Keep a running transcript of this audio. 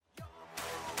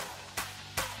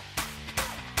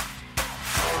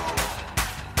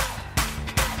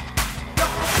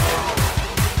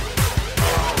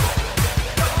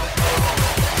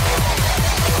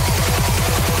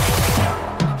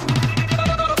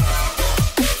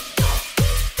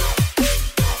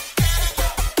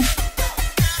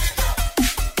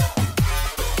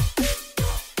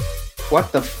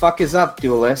What the fuck is up,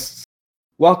 duelists?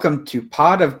 Welcome to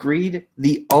Pod of Greed,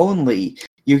 the only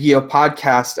Yu-Gi-Oh!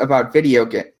 Podcast about video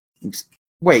games.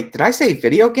 Wait, did I say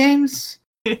video games?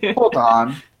 Hold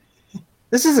on.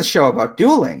 This is a show about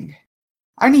dueling.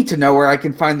 I need to know where I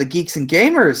can find the geeks and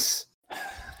gamers.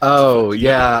 Oh,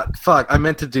 yeah. Fuck, I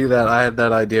meant to do that. I had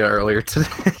that idea earlier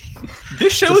today.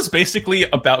 This show is basically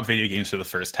about video games for the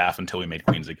first half until we made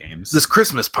Queens of Games. This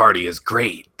Christmas party is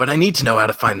great, but I need to know how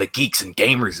to find the geeks and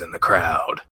gamers in the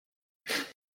crowd.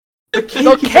 The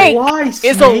cake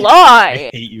is a lie.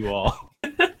 I hate you all.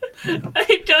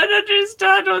 I don't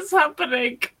understand what's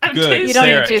happening. Good. You don't don't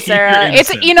need need to, Sarah.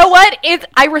 You know what?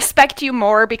 I respect you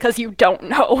more because you don't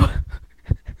know.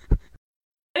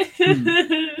 You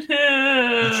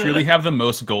truly have the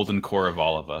most golden core of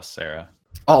all of us, Sarah.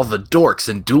 All the dorks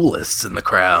and duelists in the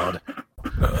crowd.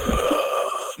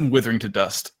 Withering to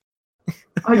dust.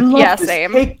 I love this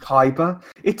same. cake, Kaiba.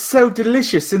 It's so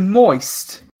delicious and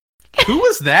moist. Who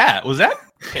was that? Was that?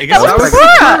 That was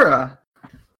Bakura.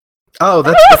 Oh,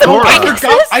 that's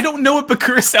Bakura. I don't know what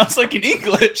Bakura sounds like in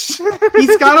English.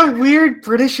 He's got a weird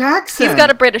British accent. He's got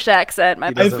a British accent,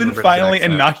 my does I've have been a British finally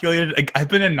accent. inoculated. I've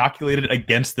been inoculated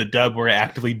against the dub where I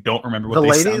actively don't remember what The they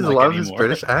ladies sound like love anymore. his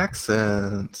British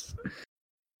accent.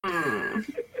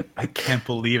 I can't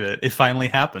believe it. It finally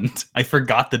happened. I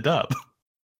forgot the dub.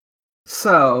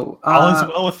 So, All is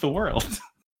well with the world.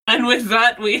 And with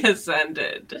that, we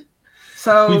ascended.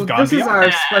 So We've gone this is beyond.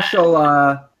 our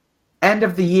special end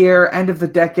of the year, end of the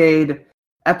decade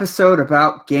episode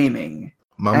about gaming.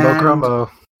 Mumbo And-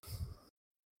 Crumbo.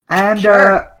 And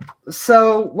Sure.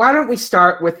 so why don't we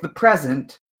start with the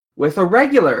present with a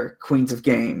regular Queens of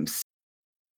Games?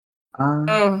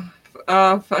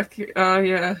 Fuck you. Oh,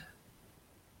 yeah.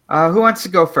 Who wants to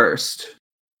go first?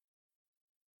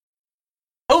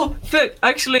 Oh, fuck,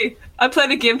 actually, I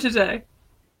played a game today.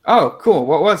 Oh, cool.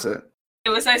 What was it? It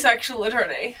was Asexual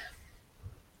Attorney.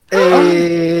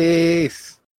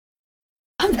 Ace.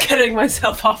 I'm getting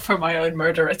myself off for my own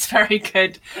murder. It's very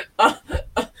good.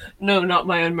 No, not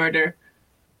my own murder.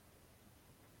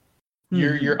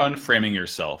 You're unframing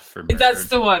yourself for murder. That's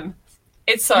the one.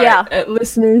 It's sorry. Yeah.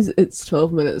 Listeners, it's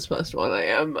 12 minutes past 1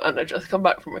 a.m. and I just come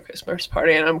back from a Christmas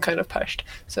party and I'm kind of pushed.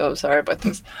 So I'm sorry about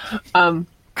this.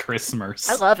 Christmas.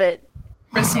 I love it.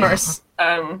 Christmas.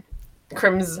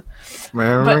 Crims.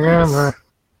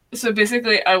 So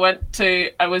basically, I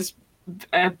was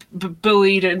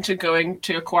bullied into going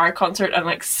to a choir concert and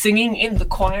like singing in the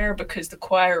choir because the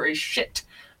choir is shit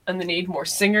and they need more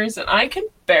singers and I can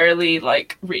barely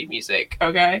like read music,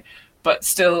 okay? But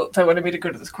still, they wanted me to go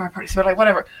to this choir party, so like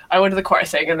whatever. I went to the choir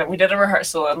thing and then we did a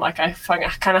rehearsal and like I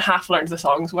kind of half learned the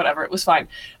songs, whatever. It was fine.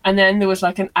 And then there was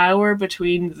like an hour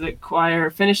between the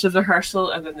choir finish of the rehearsal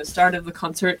and then the start of the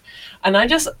concert. And I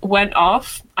just went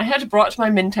off. I had brought my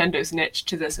Nintendo Switch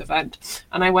to this event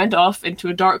and I went off into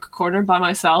a dark corner by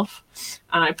myself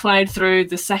and I played through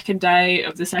the second day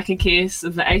of the second case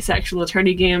of the Asexual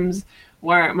Attorney games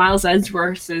where Miles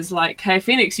Edgeworth is like, hey,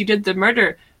 Phoenix, you did the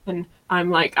murder. And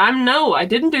I'm like, I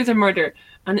didn't do the murder.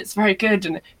 And it's very good.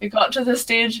 And it got to the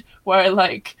stage where,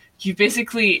 like, you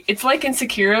basically, it's like in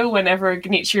Sekiro, whenever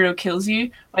Genichiro kills you,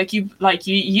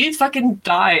 you fucking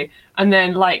die. And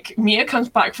then, like, Mia comes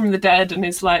back from the dead and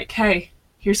is like, hey,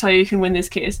 here's how you can win this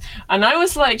case. And I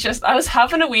was like, I was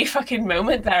having a wee fucking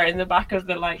moment there in the back of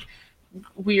the, like,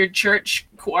 weird church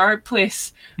choir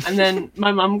place, and then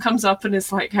my mum comes up and is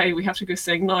like, hey, we have to go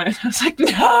sing now, and I was like,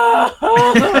 no.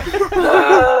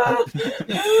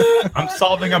 I'm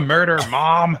solving a murder,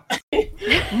 Mom.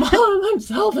 Mom, I'm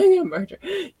solving a murder,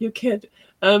 you kid.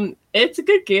 It's a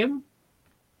good game.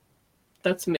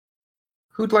 That's me.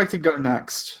 Who'd like to go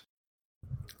next?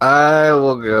 I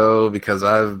will go because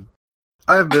I've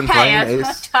been playing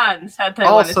Ace.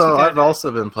 I've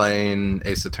also been playing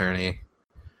Ace Attorney.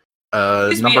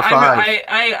 Number 5.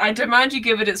 I demand you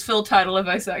give it its full title of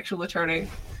Asexual Attorney.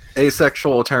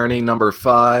 Asexual Attorney number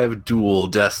 5, Dual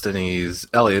Destinies.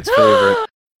 Elliot's favorite.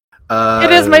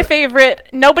 It is my favorite.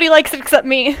 Nobody likes it except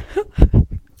me.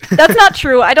 That's not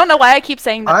true. I don't know why I keep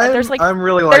saying that. I'm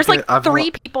really there's liking like it.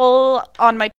 3 people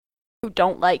on my who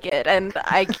don't like it, and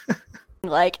I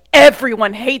like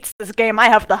everyone hates this game. I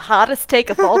have the hottest take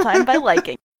of all time by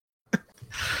liking.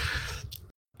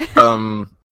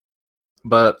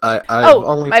 But I've Oh,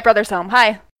 only my brother's home.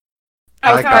 Hi.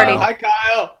 Hi, Kyle. Hi,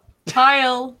 Kyle.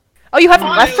 Kyle. Oh, you haven't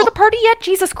left for the party yet?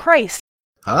 Jesus Christ.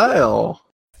 Kyle.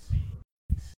 I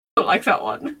don't like that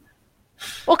one.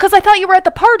 Well, because I thought you were at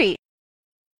the party.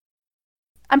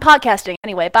 I'm podcasting.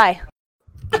 Anyway, bye.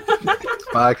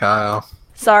 Bye, Kyle.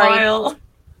 Sorry. Kyle.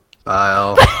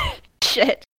 Kyle.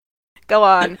 Shit. Go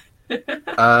on.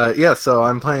 Yeah, so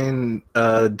I'm playing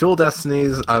Dual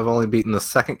Destinies. I've only beaten the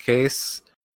second case,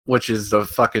 which is a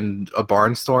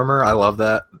barnstormer. I love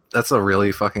that. That's a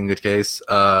really fucking good case.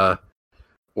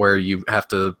 Where you have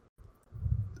to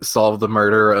solve the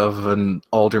murder of an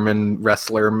alderman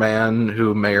wrestler man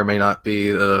who may or may not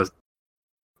be the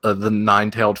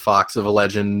nine-tailed fox of a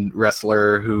legend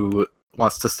wrestler who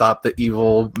wants to stop the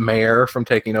evil mayor from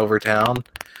taking over town.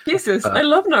 Jesus, I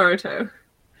love Naruto.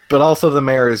 But also the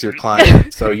mayor is your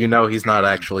client, so you know he's not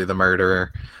actually the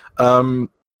murderer.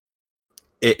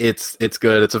 It's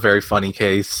good. It's a very funny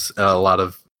case. A lot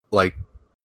of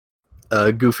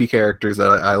goofy characters that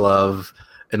I love,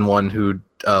 and one who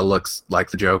looks like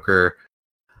the Joker.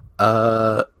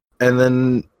 And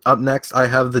then up next, I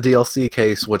have the DLC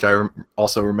case, which I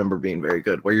also remember being very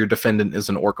good, where your defendant is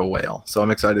an orca whale. So I'm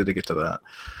excited to get to that.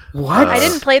 What? I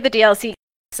didn't play the DLC,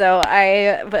 so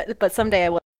but someday I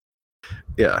will.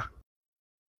 Yeah.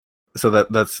 So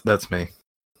that's me.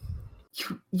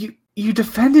 You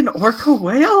defend an orca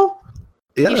whale?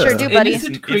 Yeah. You sure do, buddy.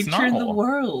 Innocent creature in the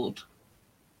world.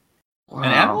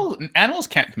 Wow. And animals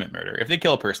can't commit murder. If they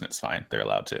kill a person, it's fine. They're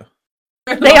allowed to.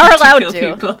 They are allowed to.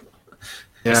 People.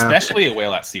 Yeah. Especially a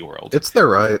whale at SeaWorld. It's their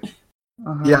right.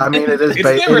 Uh-huh. Yeah, I mean it is.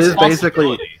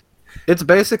 It's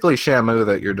basically Shamu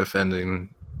that you're defending.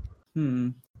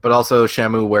 But also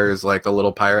Shamu wears like a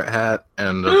little pirate hat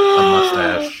and a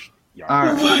mustache. All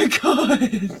right. Oh my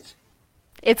god!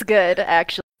 It's good,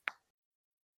 actually.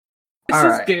 This All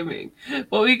is right. gaming.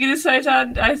 What were you gonna say,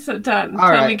 Dan? I said Dan. All Tell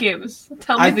right. me games.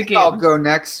 Tell me I the think game. I'll go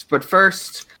next, but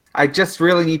first, I just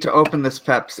really need to open this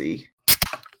Pepsi.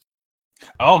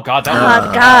 Oh god, that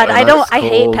I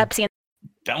hate cold. Pepsi.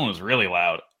 one was really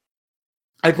loud.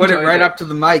 I put it Enjoyed right it. up to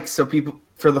the mic so people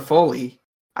for the Foley.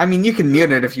 I mean, you can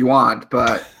mute it if you want,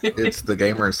 but It's the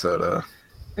gamer soda.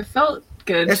 It felt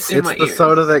good It's in my It's the ears.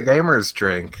 soda that gamers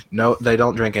drink. No, they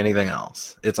don't drink anything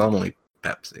else. It's only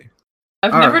Pepsi.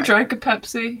 I've All never right. drank a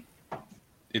Pepsi.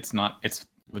 It's not. It's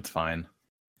fine.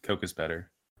 Coke is better.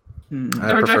 I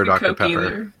Never prefer drank a Dr. Coke Pepper.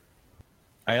 either.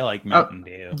 I like Mountain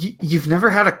Dew. You've never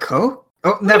had a Coke?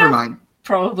 Oh, never mind.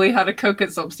 Probably had a Coke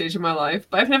at some stage in my life,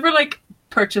 but I've never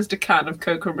purchased a can of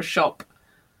Coke from a shop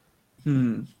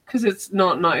because it's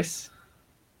not nice.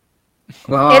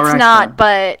 Well, It's alright not,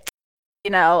 then. but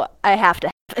I have to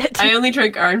have it. I only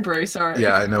drink Iron Brew. Sorry.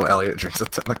 Yeah, I know Elliot drinks a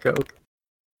ton of Coke.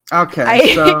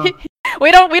 Okay, so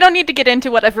we don't need to get into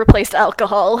what I've replaced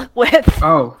alcohol with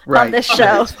oh right. on this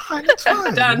show. It's fine, it's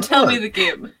fine. Dan, tell me the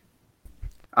game.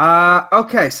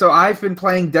 Okay, so I've been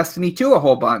playing Destiny 2 a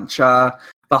whole bunch. The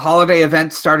holiday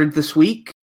event started this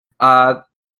week. The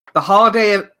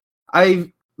holiday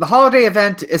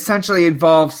event essentially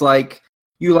involves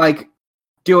you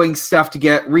doing stuff to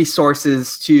get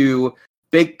resources to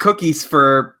bake cookies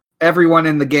for everyone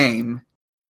in the game.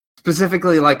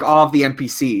 Specifically all of the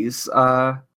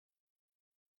NPCs.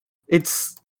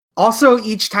 It's also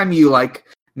each time you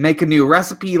make a new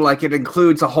recipe, it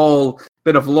includes a whole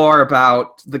bit of lore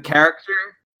about the character.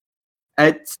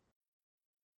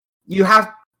 You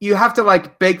have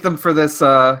to bake them for this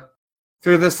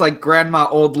through this grandma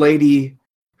old lady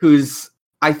who's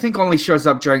I think only shows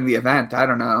up during the event. I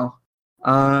don't know.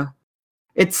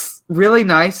 It's really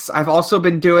nice. I've also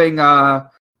been doing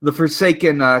the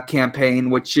Forsaken campaign,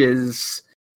 which is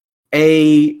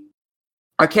a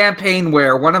campaign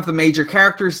where one of the major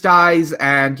characters dies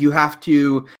and you have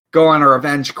to go on a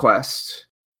revenge quest.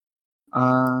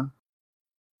 That's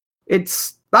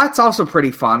also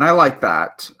pretty fun. I like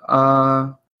that.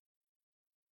 I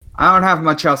don't have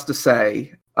much else to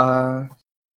say.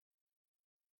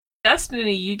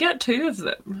 Destiny, you get 2 of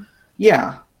them.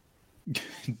 Yeah.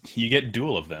 You get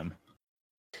dual of them.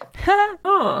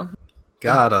 Oh.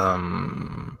 Got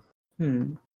I've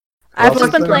Well, just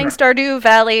been since playing Stardew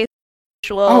Valley.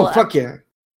 Oh, fuck yeah.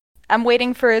 I'm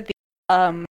waiting for the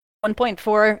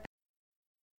 1.4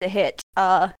 to hit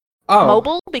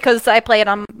mobile because I play it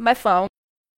on my phone.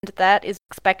 And that is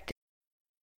expected.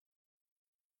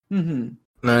 Mm-hmm.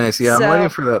 nice. Yeah, So- I'm waiting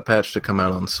for that patch to come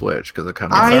out on Switch because it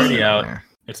comes It's out already out. there.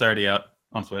 It's already out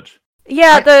on Switch.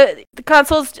 Yeah, the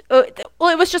consoles. Well,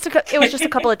 it was just a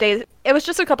couple of days. It was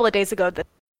just a couple of days ago that.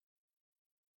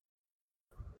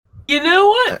 You know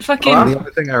what? Fucking. The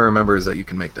only thing I remember is that you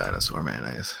can make dinosaur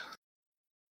mayonnaise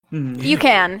Mm-hmm. You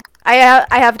can. I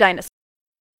have dinosaurs.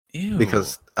 Ew.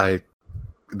 because that's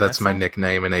That's my not-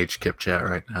 nickname in HKIP chat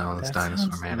right now. It's That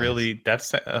dinosaur sounds mayonnaise.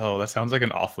 that sounds like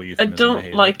an awful I euphemism. don't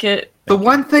hate like it. The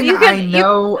one thing You I can-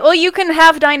 know... Well, you can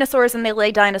have dinosaurs and they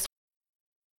lay dinosaurs.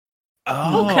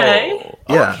 Oh, Okay.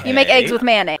 Yeah. You make eggs with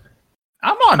mayonnaise.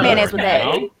 I'm on mayonnaise board with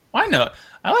now. egg. Why not?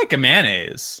 I like a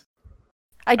mayonnaise.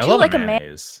 I do like a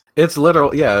mayonnaise. It's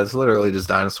literally just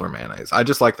dinosaur mayonnaise. I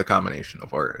just like the combination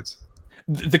of words.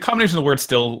 The combination of the words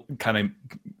still kind of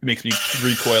makes me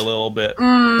recoil a little bit.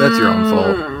 That's your own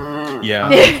fault. Yeah,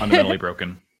 I'm fundamentally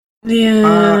broken.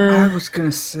 Yeah. I was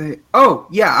gonna say. Oh,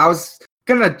 yeah. I was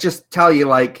gonna just tell you,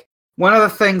 like, one of the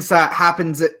things that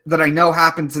happens that I know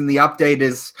happens in the update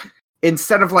is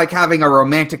instead of like having a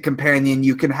romantic companion,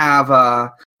 you can have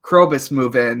Krobus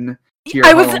move in. To your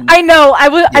home. I know.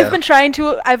 I've been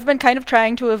kind of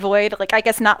trying to avoid, like, I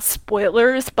guess not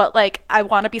spoilers, but like I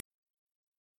want to be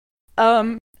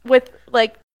with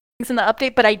like things in the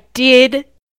update. But I did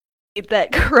see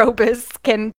that Krobus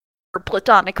can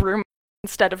platonic room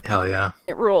instead of hell yeah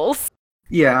rules.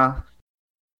 Yeah.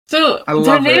 So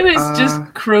their name is just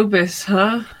Krobus,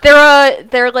 huh?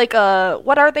 They're like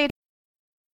what are they?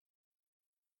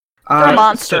 They're a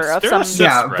monster of some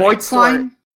right. Void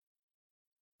slime.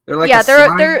 They're like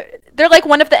they're like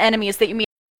one of the enemies that you meet.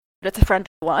 It's a friendly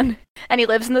one, and he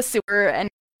lives in the sewer and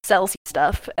sells you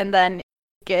stuff, and then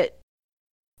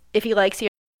if he likes you.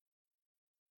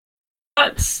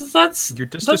 That's You're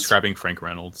just describing Frank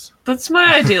Reynolds. That's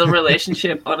my ideal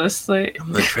relationship, honestly.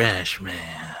 I'm the trash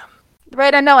man.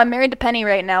 Right, I know. I'm married to Penny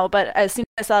right now, but as soon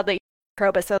as I saw that you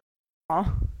were Krobus, I was like,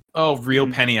 oh, real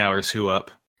Penny hours. Who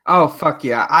up? Oh fuck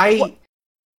yeah! update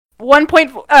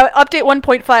 1.5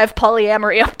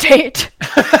 polyamory update.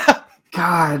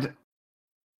 God.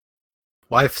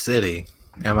 Wife City.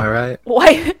 Am I right?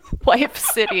 Wife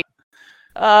City.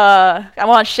 I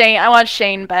want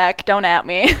Shane back. Don't at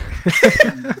me.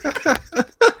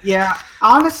 Yeah,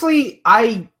 honestly,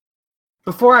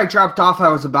 before I dropped off, I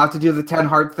was about to do the 10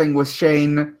 heart thing with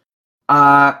Shane.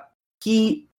 I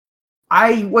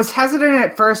was hesitant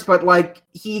at first, but like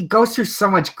he goes through so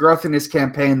much growth in his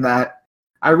campaign that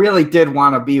I really did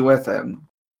want to be with him.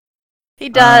 He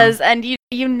does, and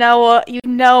you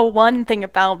know one thing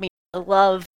about me. I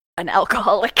love an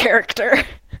alcoholic character.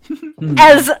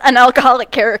 As an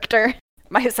alcoholic character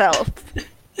myself.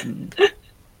 And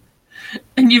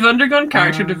you've undergone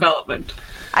character development.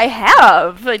 I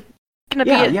have. It's gonna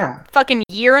be a fucking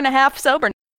year and a half sober.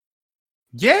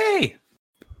 Yay!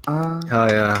 Oh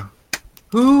yeah.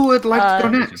 Who would like to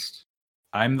go next?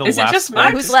 I'm the Is last. It just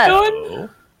Max who's left? going?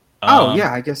 Oh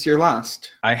yeah, I guess you're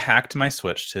last. I hacked my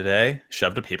Switch today,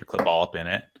 shoved a paperclip ball up in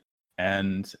it,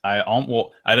 and I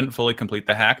didn't fully complete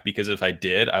the hack because if I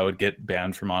did, I would get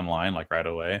banned from online like right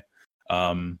away.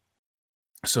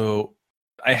 So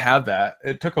I have that.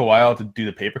 It took a while to do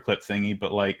the paperclip thingy,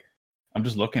 but like I'm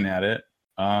just looking at it.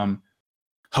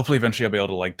 Hopefully eventually I'll be able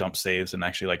to like dump saves and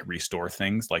actually like restore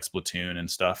things like Splatoon and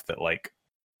stuff that like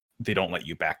they don't let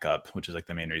you back up, which is like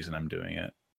the main reason I'm doing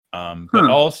it. But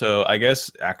also, I guess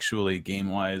actually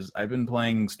game-wise, I've been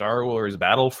playing Star Wars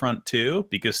Battlefront 2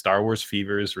 because Star Wars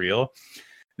fever is real.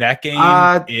 That game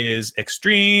is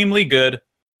extremely good.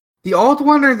 The old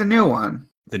one or the new one?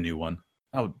 The new one.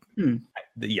 Oh,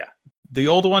 yeah. The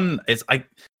old one is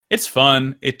it's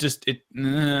fun. It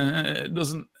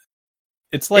doesn't.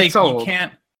 It's like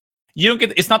you don't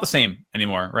get. It's not the same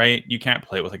anymore, right? You can't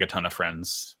play it with like a ton of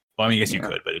friends. Well, I mean, I guess you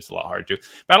could, but it's a lot hard to.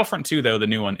 Battlefront 2, though, the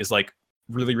new one is like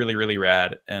really, really, really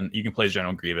rad, and you can play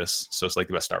General Grievous, so it's like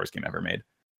the best Star Wars game ever made.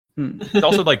 It's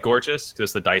also like gorgeous because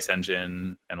it's the DICE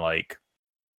engine, and like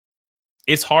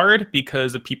it's hard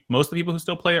because most of the people who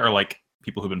still play it are like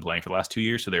people who've been playing for the last 2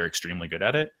 years, so they're extremely good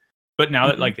at it. But now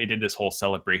that like they did this whole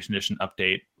Celebration Edition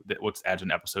update that what's adds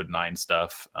in Episode 9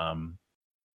 stuff, and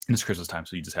it's Christmas time,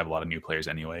 so you just have a lot of new players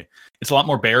anyway. It's a lot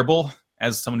more bearable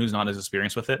as someone who's not as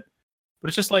experienced with it. But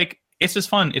it's just like it's just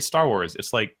fun. It's Star Wars.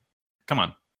 It's like, come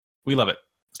on. We love it.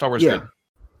 Star Wars is good.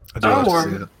 I do love to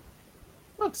see it.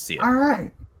 Let's see it. All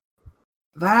right.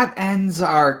 That ends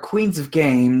our Queens of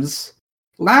Games.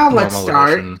 Now let's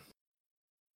start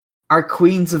our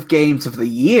Queens of Games of the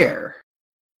Year.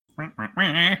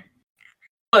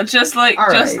 Just like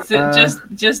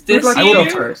just this year.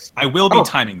 First. I will be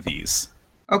timing these.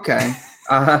 Okay.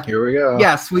 Here we go.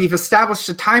 Yes, we've established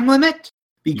a time limit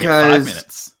because 5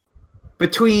 minutes.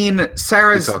 Between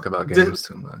Sarah's we talk about games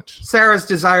too much. Sarah's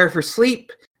desire for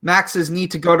sleep, Max's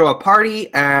need to go to a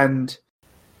party, and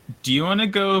do you want to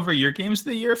go over your games of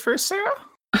the year first, Sarah?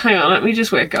 Hang on, let me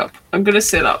just wake up. I'm gonna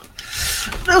sit up.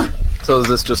 So is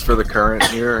this just for the current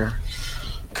year?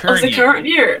 Current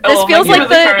year. This feels like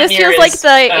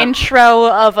the intro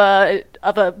of a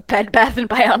Bed Bath and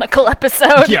Bionicle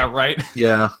episode. Yeah, right.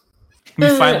 Yeah. We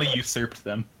finally usurped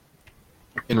them.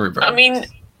 In reverse. I mean,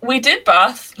 we did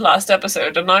Bath last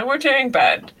episode, and now we're doing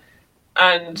Bed.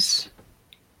 And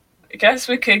I guess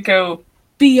we could go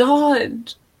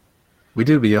Beyond. We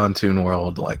do Beyond Toon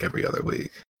World like every other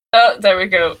week. Oh, there we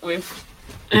go. It's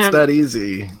that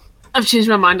easy. I've changed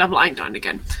my mind. I'm lying down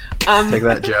again. Take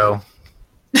that, Joe.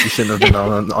 You shouldn't have been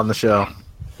on the show.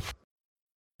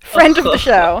 Friend of the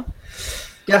show.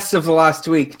 Guest of the last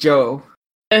week, Joe.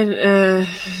 And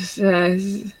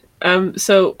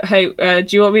so hey,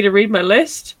 do you want me to read my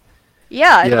list?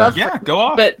 Yeah, I'd love. Yeah, go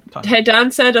off. But hey,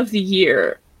 Dan said of the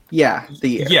year. Yeah, the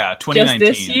year. Yeah, 2019. Just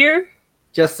this year.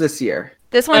 Just this year.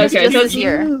 This one is just so this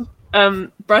year.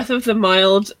 Breath of the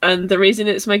Wild, and the reason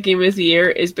it's my game of the year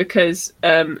is because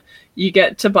you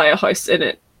get to buy a house in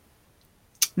it.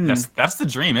 That's the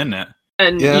dream, isn't it?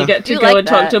 And you get to go and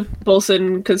talk to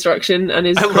Bolson Construction and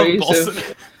his crews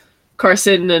of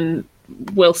Carson and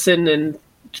Wilson and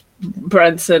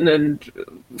Branson and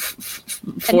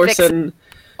Forson.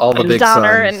 All the big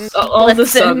Donner sons. and all the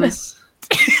sons.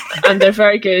 And they're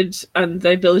very good, and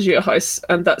they build you a house,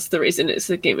 and that's the reason it's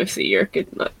the game of the year.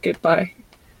 Goodbye.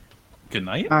 Good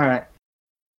night. All right.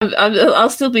 I'll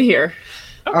still be here.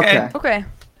 Okay.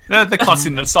 That costs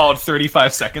you a solid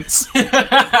 35 seconds.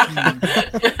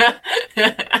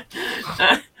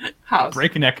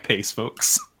 Breakneck pace,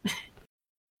 folks.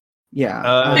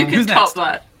 Yeah. Who could top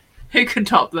that? Who could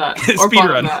top that? Or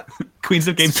Speedrun. that? Queens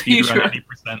of Game Speedrun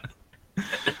 80%.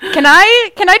 Can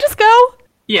I just go?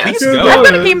 Yeah. Please go. I've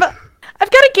got a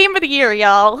game of the year,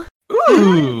 y'all.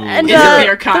 Ooh. And Is it the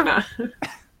Arcana?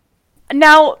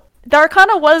 Now, the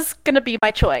Arcana was gonna be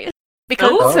my choice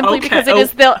because because it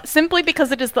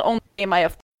is the only game I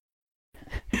have.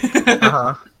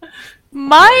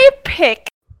 My pick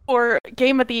for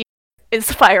game of the year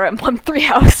is Fire Emblem Three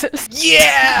Houses.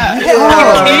 Yeah. A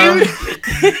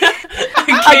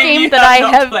game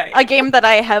that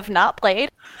I have not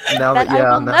played. Now that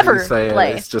I will never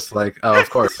play. It's just like, oh, of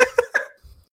course.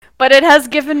 But it has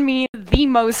given me the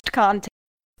most content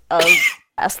of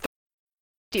S3.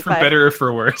 For better or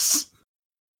for worse.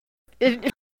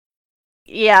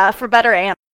 Yeah, for better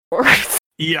and for worse.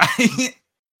 Yeah.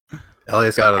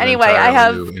 Ellie's got an Anyway,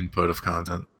 entirely new input of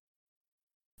content.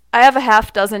 I have a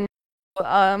half dozen.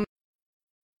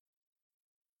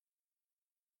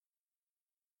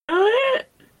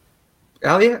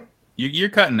 Elliot? You're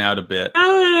cutting out a bit.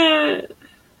 Am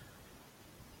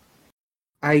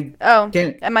I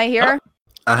here?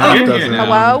 A half dozen.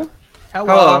 Hello?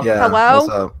 Hello. Yeah. Hello? What's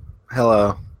up?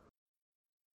 Hello.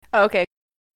 Okay.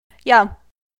 Yeah.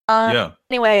 Yeah.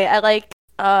 Anyway, I like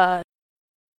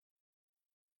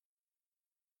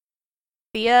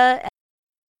Thea.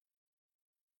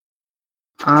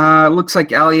 Looks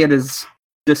like Elliot is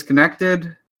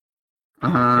disconnected.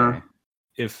 Okay.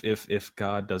 If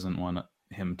God doesn't want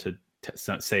him to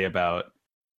say about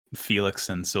Felix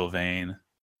and Sylvain.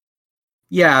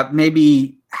 Yeah,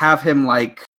 maybe have him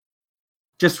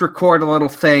just record a little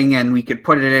thing and we could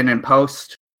put it in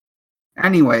post.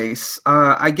 Anyways,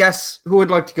 I guess who would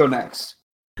like to go next?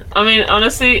 I mean,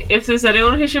 honestly, if there's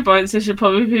anyone who should bounce, it should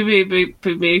probably be me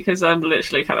because I'm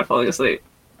literally kind of falling asleep.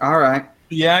 All right.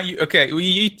 Yeah. You gave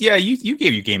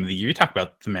your game of the year. You talked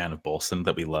about the Man of Bolson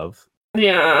that we love.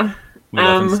 Yeah. We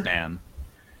love and stan.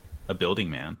 A building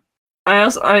man.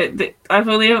 I've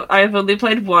only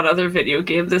played one other video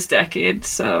game this decade,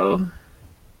 so.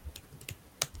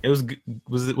 It was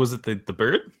it the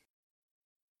bird?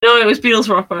 No, it was Beatles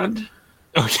Rock Band.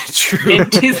 Okay, true. In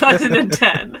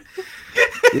 2010.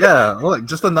 Yeah, look,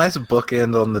 just a nice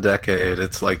bookend on the decade.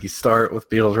 It's like you start with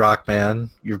Beatles Rock Band,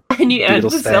 and you end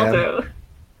with Zelda.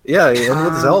 Yeah, you end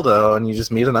with Zelda, and you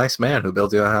just meet a nice man who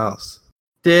builds you a house.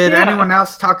 Did anyone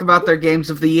else talk about their games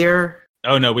of the year?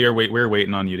 Oh no, we're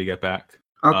waiting on you to get back.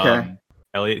 Okay.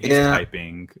 Elliot, he's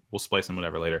typing. We'll splice him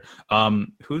whatever later.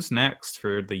 Who's next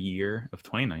for the year of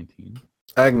 2019?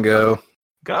 I can go.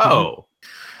 Go.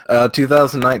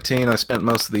 2019, I spent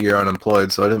most of the year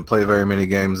unemployed, so I didn't play very many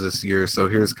games this year. So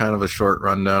here's kind of a short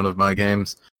rundown of my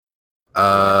games. You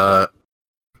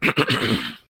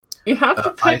have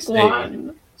to pick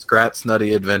one. Scrat's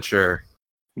Nutty Adventure.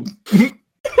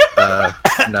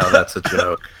 No, that's a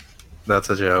joke. That's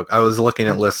a joke. I was looking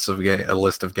at a list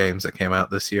of games that came out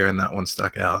this year, and that one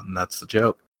stuck out, and that's the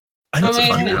joke. That's a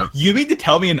fun joke. You mean to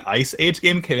tell me an Ice Age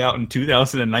game came out in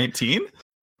 2019?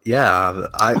 Yeah,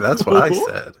 that's what I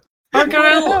said.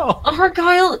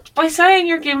 Argyle, by saying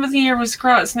your game of the year was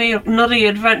Scrat's Nutty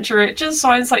Adventure, it just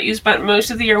sounds like you spent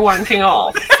most of the year wanking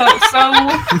off.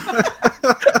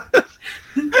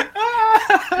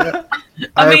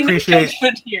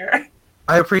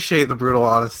 I appreciate the brutal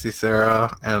honesty,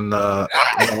 Sarah, and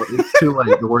it's too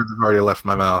late. The words have already left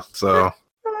my mouth, so.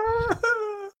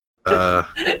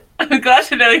 I'm glad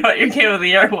to know what your game of the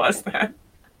year was then.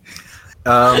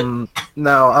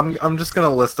 No, I'm just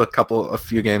gonna list a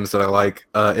few games that I like.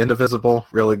 Indivisible,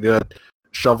 really good.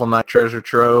 Shovel Knight Treasure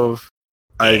Trove,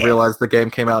 I realized the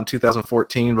game came out in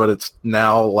 2014, but it's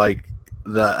now like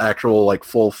the actual like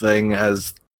full thing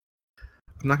as.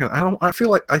 I'm not gonna. I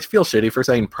feel shitty for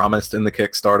saying promised in the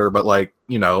Kickstarter, but like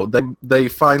they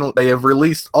have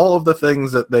released all of the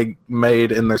things that they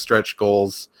made in their stretch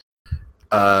goals,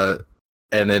 and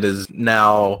it is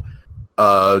now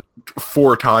 4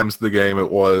 times the game it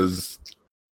was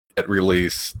at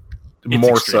release.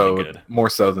 More so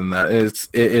than that.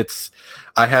 It's.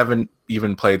 I haven't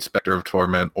even played Spectre of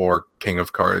Torment or King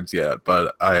of Cards yet,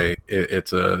 but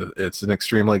it's an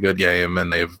extremely good game,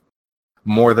 and they've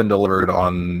more than delivered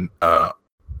on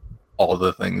all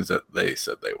the things that they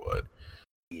said they would.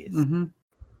 Mm-hmm.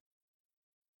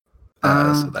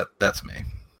 So that's me.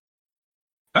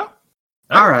 Oh.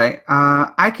 All right.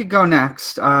 I could go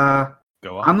next. Go on.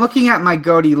 I'm looking at my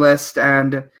GOTY list,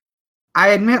 and I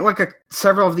admit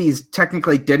several of these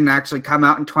technically didn't actually come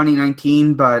out in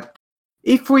 2019, but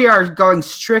if we are going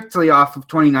strictly off of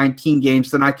 2019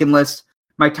 games, then I can list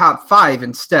my top 5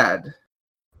 instead.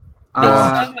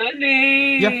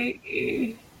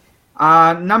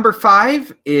 Number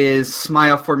 5 is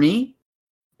Smile for Me.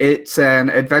 It's an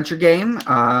adventure game.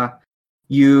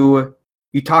 You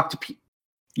talk to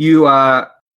you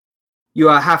have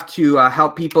to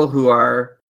help people who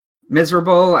are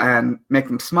miserable and make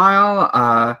them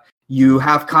smile. You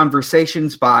have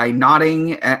conversations by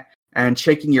nodding and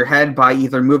shaking your head by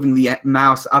either moving the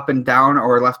mouse up and down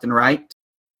or left and right.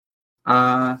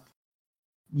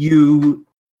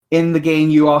 In the game,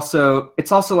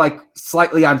 it's also like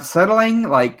slightly unsettling.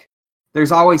 Like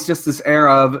there's always just this air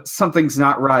of something's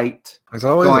not right. There's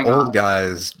always old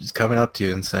guys just coming up to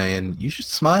you and saying, "You should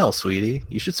smile, sweetie.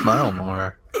 You should smile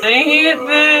more." I hate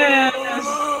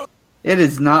this. It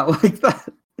is not like that,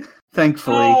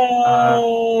 thankfully.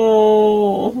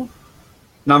 Oh.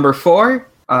 Number 4,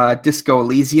 Disco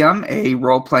Elysium, a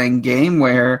role-playing game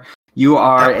where you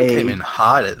are that came in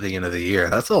hot at the end of the year.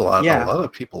 That's a lot. Yeah. A lot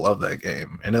of people love that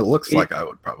game, and it looks like I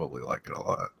would probably like it a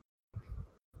lot.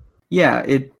 Yeah,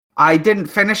 I didn't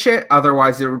finish it.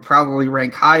 Otherwise, it would probably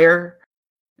rank higher.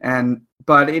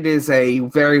 But it is a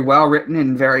very well-written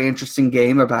and very interesting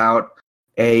game about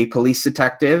a police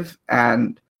detective,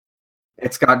 and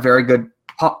it's got very good,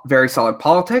 very solid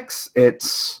politics.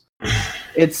 It's a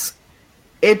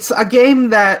game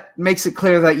that makes it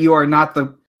clear that you are not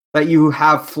that you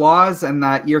have flaws and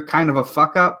that you're kind of a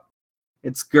fuck up.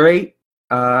 It's great.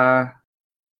 Number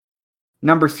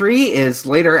 3 is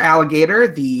Later Alligator,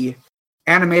 the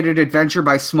animated adventure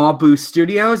by Small Boo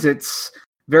Studios. It's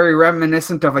very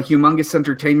reminiscent of a Humongous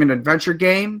Entertainment adventure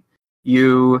game.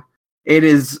 It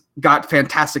is got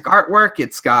fantastic artwork.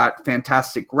 It's got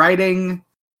fantastic writing.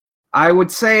 I would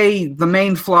say the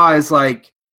main flaw is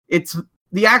it's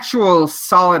the actual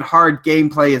solid hard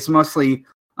gameplay is mostly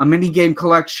a minigame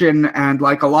collection, and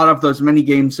a lot of those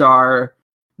minigames are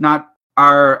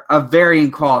of varying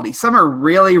quality. Some are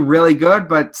really, really good,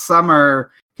 but some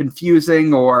are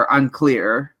confusing or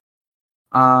unclear.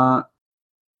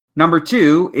 Number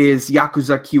 2 is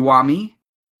Yakuza Kiwami,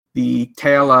 the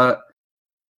tale of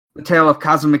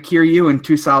Kazuma Kiryu in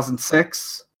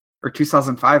 2006 or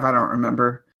 2005, I don't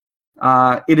remember.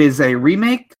 It is a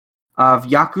remake of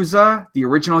Yakuza, the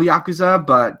original Yakuza,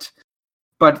 but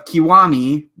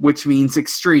Kiwami, which means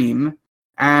extreme,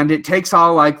 and it takes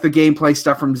all the gameplay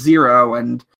stuff from Zero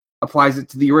and applies it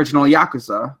to the original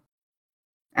Yakuza.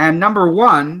 And number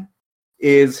 1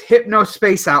 is Hypno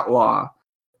Space Outlaw,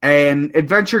 an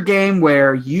adventure game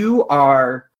where you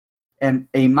are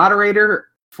a moderator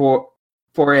for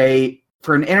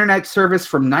an internet service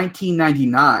from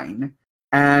 1999,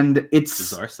 and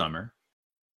it's our summer.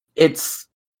 It's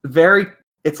very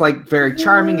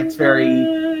charming. It's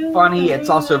very funny. It's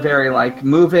also very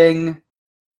moving.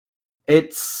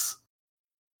 It's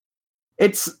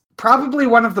probably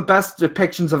one of the best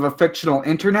depictions of a fictional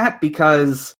internet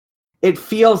because it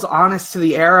feels honest to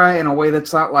the era in a way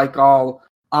that's not all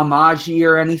homage-y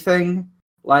or anything.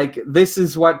 This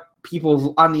is what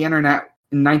people on the internet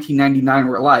in 1999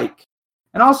 were like.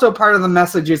 And also part of the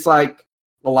message is a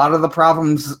lot of the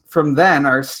problems from then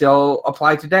are still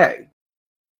applied today.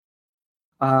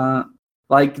 The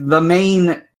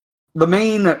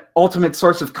main ultimate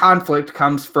source of conflict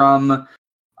comes from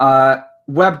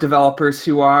web developers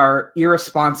who are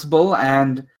irresponsible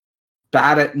and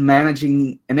bad at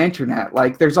managing an internet.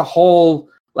 There's a whole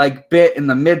bit in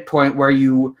the midpoint where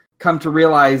you come to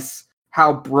realize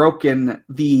how broken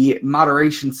the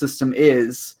moderation system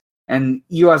is, and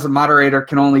you as a moderator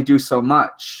can only do so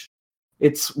much.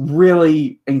 It's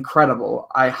really incredible.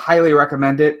 I highly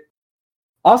recommend it.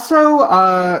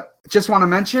 Also, just want to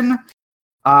mention,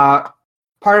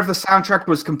 part of the soundtrack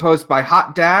was composed by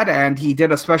Hot Dad, and he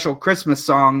did a special Christmas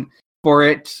song for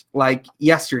it, like,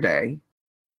 yesterday.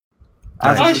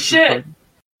 Oh, shit!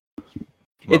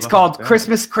 It's called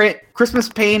Christmas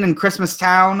Pain and Christmas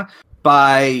Town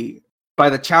by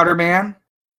the Chowder Man.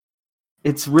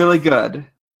 It's really good.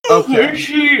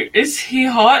 Okay. Is he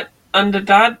hot and a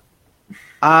dad?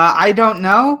 I don't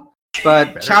know,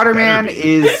 but Chowder Man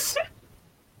is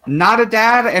not a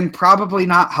dad and probably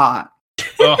not hot.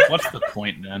 Oh, what's the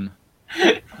point then?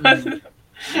 Game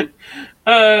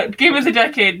of the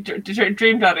Decade,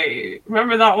 Dream Daddy.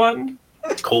 Remember that one?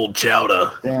 Cold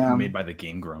Chowder. Damn. Made by the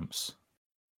Game Grumps.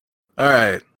 All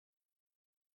right.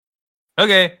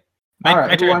 Okay. All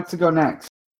right. Who wants to go next?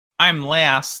 I'm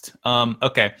last.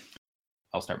 Okay.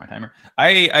 I'll start my timer.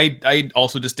 I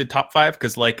also just did top 5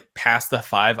 because like past the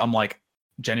 5, I'm like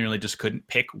genuinely just couldn't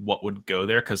pick what would go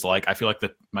there because like I feel like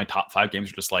my top 5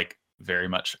 games are just like very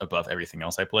much above everything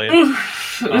else I played.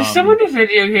 There's so many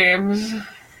video games.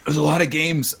 There's a lot of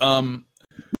games. It'll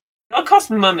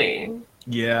cost money.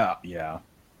 Yeah.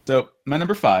 So my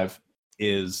number 5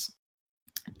 is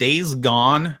Days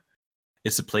Gone.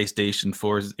 It's a PlayStation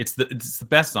 4. It's the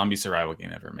best zombie survival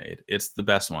game ever made. It's the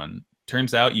best one.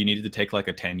 Turns out you needed to take like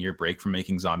a 10-year break from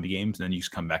making zombie games, and then you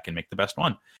just come back and make the best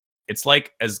one. It's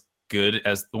like as good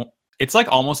as it's like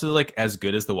almost like as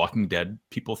good as The Walking Dead.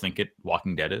 People think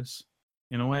Walking Dead is,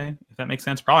 in a way. If that makes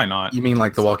sense, probably not. You mean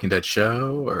like The Walking Dead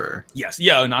show, or yes,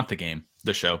 yeah, not the game,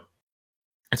 the show.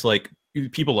 It's like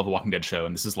people love The Walking Dead show,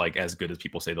 and this is like as good as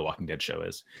people say The Walking Dead show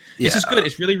is. Yeah. It's just good.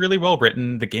 It's really, really well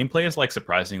written. The gameplay is like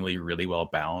surprisingly really well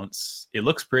balanced. It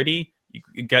looks pretty.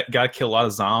 You gotta kill a lot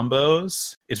of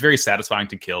zombos. It's very satisfying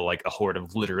to kill like a horde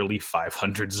of literally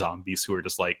 500 zombies who are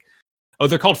just like, oh,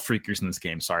 they're called freakers in this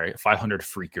game. Sorry, 500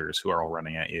 freakers who are all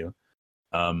running at you.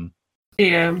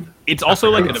 Yeah. It's also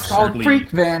like an absurdly... called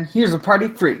Freak Van. Here's a party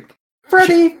freak.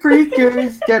 Freddy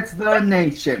Freakers gets the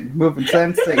nation. Moving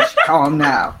sensation. Call him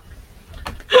now.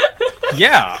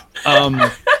 Yeah.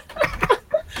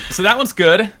 So that one's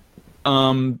good.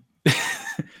 My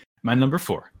number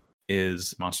 4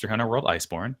 is Monster Hunter World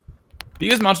Iceborne.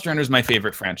 Because Monster Hunter is my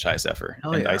favorite franchise ever.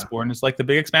 Hell and yeah. Iceborne is like the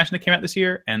big expansion that came out this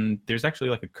year. And there's actually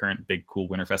like a current big cool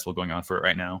winter festival going on for it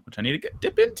right now, which I need to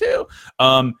dip into.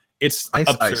 It's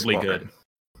absurdly good.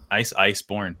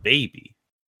 Iceborne, baby.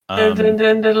 Word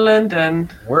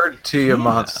to your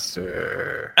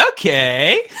monster.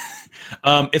 Okay.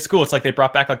 It's cool. It's like they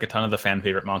brought back like a ton of the fan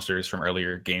favorite monsters from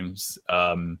earlier games.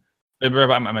 They brought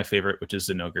back my favorite, which is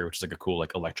Zinogre, which is like a cool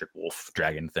like electric wolf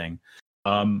dragon thing.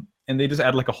 And they just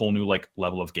add like a whole new like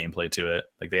level of gameplay to it.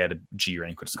 Like they added G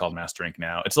rank, which is called Master Rank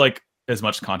now. It's like as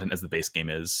much content as the base game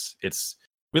is.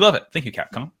 We love it. Thank you,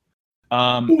 Capcom.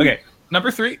 Okay,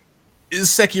 number 3 is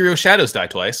Sekiro Shadows Die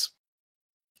Twice.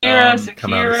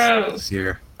 Sekiro. This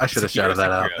year. I should have shouted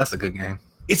that out. That's a good game.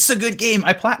 It's a good game.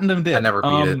 I platinumed it. I never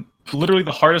beat it. Literally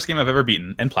the hardest game I've ever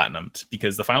beaten and platinumed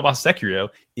because the final boss of Sekiro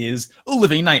is a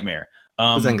living nightmare.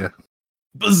 Bazinga.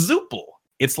 Bazoople.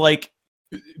 It's like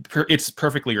it's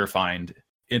perfectly refined.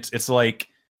 It's like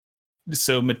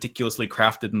so meticulously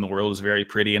crafted, and the world is very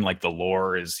pretty, and like the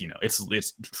lore is, you know,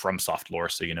 it's from soft lore,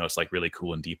 so you know it's like really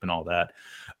cool and deep and all that.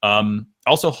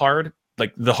 Also hard,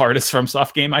 like the hardest from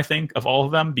soft game I think of all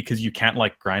of them, because you can't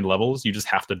like grind levels, you just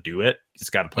have to do it. You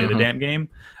just got to play the damn game.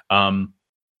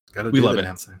 We love it.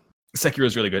 Sekiro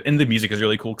is really good, and the music is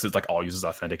really cool because it's like all uses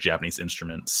authentic Japanese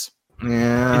instruments.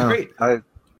 Yeah, it's great.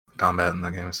 Combat in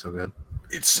that game is so good.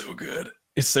 It's so good.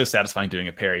 It's so satisfying doing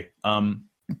a parry. And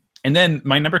then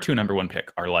my number 2 and number 1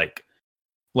 pick are like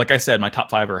I said, my top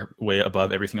 5 are way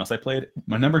above everything else I played.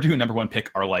 My number 2 and number 1 pick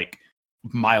are like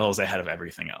miles ahead of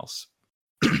everything else.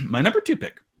 My number 2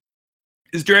 pick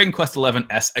is Dragon Quest XI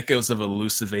S Echoes of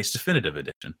Elusive Age Definitive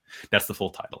Edition. That's the full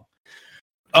title.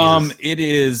 It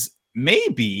is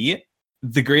maybe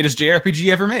the greatest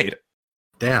JRPG ever made.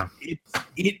 Damn.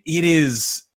 It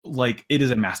is like, it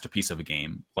is a masterpiece of a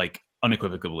game, like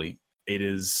unequivocally. It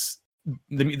is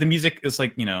the music is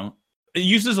like, you know, it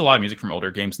uses a lot of music from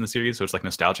older games in the series, so it's like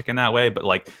nostalgic in that way, but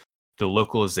like the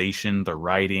localization, the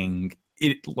writing,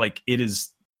 it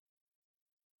is,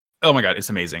 oh my god,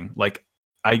 it's amazing. Like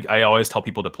I always tell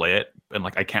people to play it, and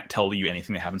like I can't tell you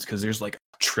anything that happens because there's like a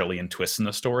trillion twists in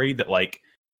the story that like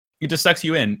it just sucks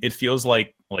you in. It feels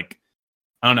like I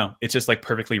don't know, it's just like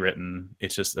perfectly written.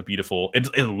 It's just a beautiful,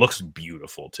 it looks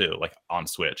beautiful too, like on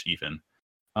Switch even.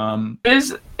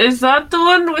 Is that the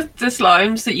one with the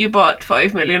slimes that you bought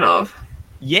 5 million of?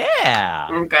 Yeah.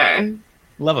 Okay.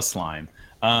 Love a slime.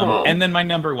 Cool. And then my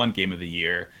number 1 game of the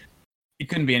year, it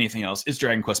couldn't be anything else, is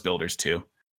Dragon Quest Builders 2.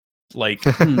 Like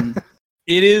it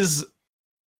is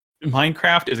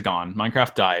Minecraft is gone.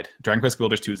 Minecraft died. Dragon Quest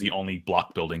Builders 2 is the only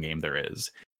block building game there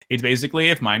is. It's basically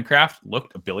if Minecraft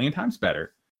looked a billion times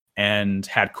better and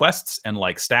had quests and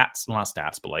like stats, well, not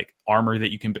stats, but like armor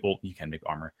that you can build. You can make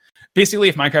armor. Basically,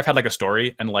 if Minecraft had like a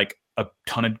story and like a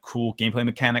ton of cool gameplay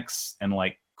mechanics and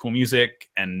like cool music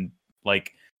and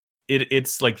like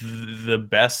it's like the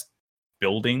best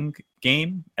building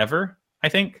game ever, I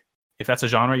think. If that's a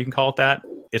genre you can call it that.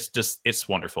 It's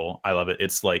wonderful. I love it.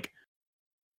 It's like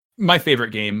my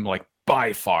favorite game, like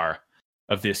by far,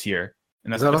 of this year.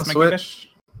 And Is that on Switch?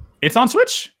 It's on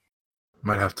Switch.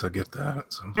 Might have to get that.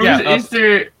 Yeah, is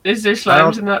there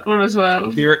slimes in that one as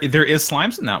well? There is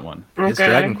slimes in that one. It's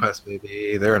Dragon Quest,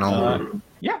 baby. They're an old.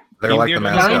 Yeah, they're like the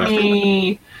mascot.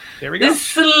 There we go. The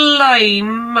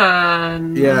slime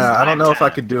man. Yeah, I don't know if I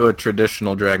could do a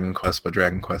traditional Dragon Quest, but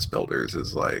Dragon Quest Builders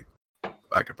is like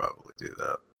I could probably do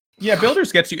that. Yeah,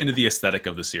 Builders gets you into the aesthetic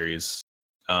of the series.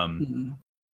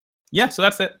 Yeah, so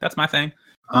that's it. That's my thing.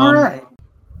 All right.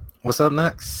 What's up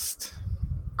next?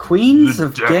 Queens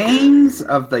of Games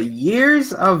of the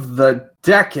Years of the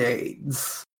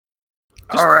Decades.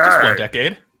 Just one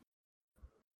decade.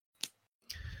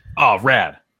 Oh,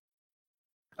 rad.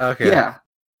 Okay. Yeah.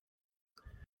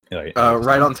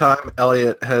 Right on time,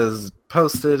 Elliot has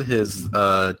posted his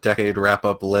decade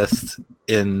wrap-up list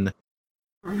in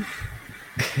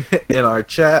our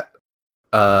chat.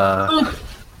 I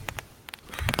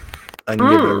can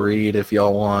give it a read if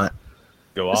y'all want.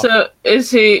 Go off. So is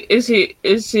he not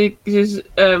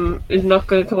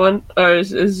going to come on, or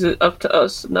is it up to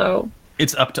us now?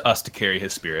 It's up to us to carry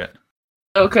his spirit.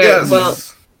 Okay, Yes. well,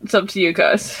 it's up to you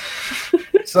guys.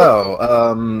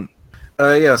 So,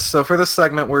 yes. So for this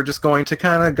segment, we're just going to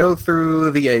kind of go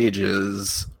through the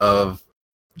ages of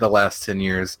the last 10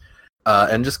 years,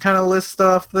 and just kind of list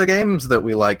off the games that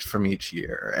we liked from each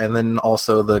year, and then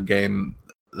also the game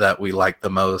that we liked the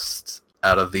most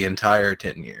out of the entire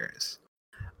 10 years.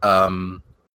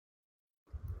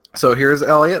 So here's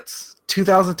Elliot's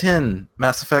 2010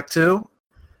 Mass Effect 2.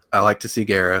 I like to see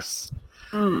Garrus.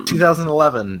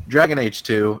 2011 Dragon Age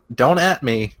 2. Don't at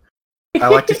me. I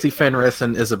like to see Fenris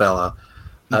and Isabella.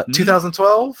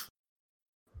 2012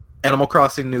 Animal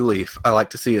Crossing New Leaf. I like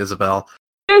to see Isabel.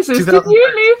 Did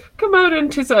New Leaf come out in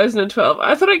 2012?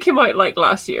 I thought it came out like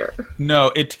last year.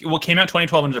 No, it came out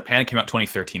 2012 in Japan. It came out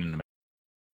 2013 in America.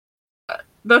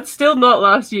 That's still not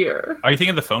last year. Are you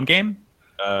thinking of the phone game?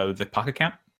 The Pocket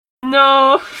Camp?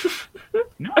 No.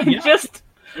 No, I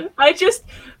just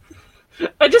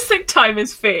think time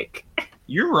is fake.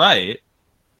 You're right.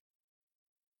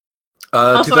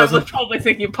 Also, I was probably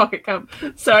thinking of Pocket Camp.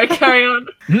 Sorry, carry on.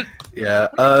 Yeah.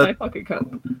 Pocket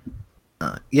Camp.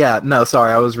 Yeah, no,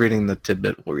 sorry, I was reading the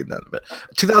tidbit. We'll read that in a bit.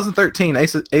 2013,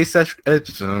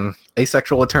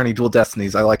 Asexual Attorney Dual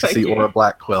Destinies. I like to see Aura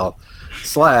Blackquill.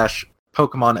 /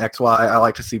 Pokemon XY. I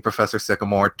like to see Professor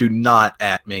Sycamore. Do not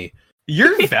at me.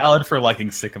 You're valid for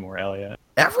liking Sycamore, Elliot.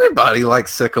 Everybody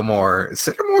likes Sycamore.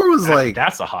 Sycamore was like...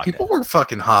 That's a hot people were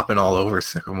fucking hopping all over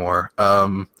Sycamore.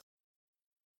 Him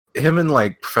and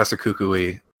like Professor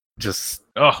Kukui just...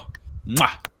 Oh,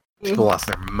 mwah. People lost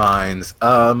their minds.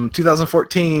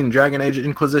 2014, Dragon Age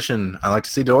Inquisition. I like to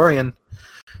see Dorian.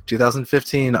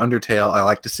 2015, Undertale. I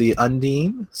like to see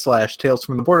Undine / Tales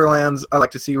from the Borderlands. I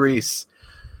like to see Reese.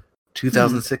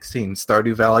 2016,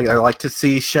 Stardew Valley. I like to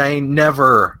see Shane.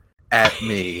 Never at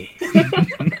me.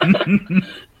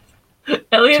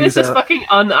 Elliot is just fucking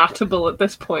unattable at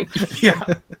this point.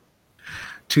 Yeah.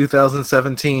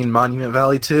 2017, Monument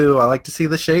Valley 2. I like to see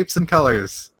the shapes and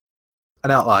colors.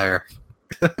 An outlier.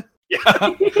 Yeah.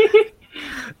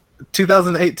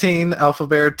 2018, Alpha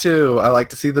Bear 2. I like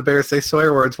to see the bears say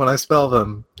swear words when I spell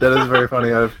them. That is very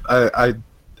funny.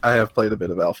 I have played a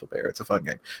bit of Alpha Bear. It's a fun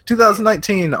game.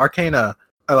 2019, Arcana.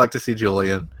 I like to see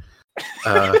Julian.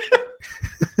 I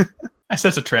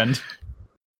sense a trend.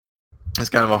 It's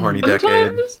kind of a horny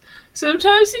decade.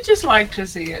 Sometimes you just like to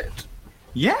see it.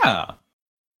 Yeah.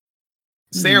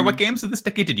 Sarah, what games of this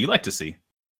decade did you like to see?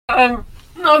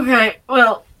 Okay,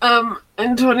 well,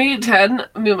 in 2010,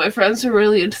 me and my friends were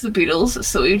really into the Beatles,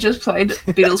 so we just played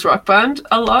Beatles Rock Band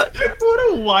a lot.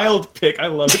 What a wild pick. I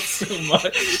love it so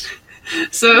much.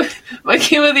 So, my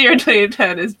game of the year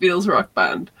 2010 is Beatles Rock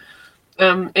Band.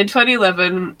 In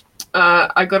 2011,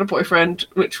 I got a boyfriend,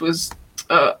 which was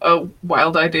a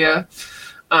wild idea.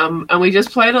 And we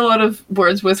just played a lot of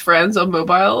Words with Friends on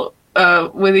mobile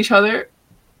with each other.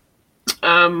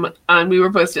 And we were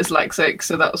both dyslexic,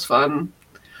 so that was fun.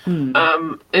 In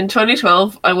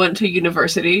 2012, I went to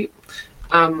university.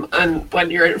 And when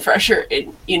you're a fresher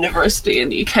in university in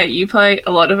the UK, you play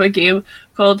a lot of a game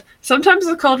called, sometimes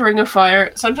it's called Ring of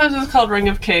Fire, sometimes it's called Ring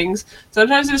of Kings,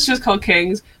 sometimes it's just called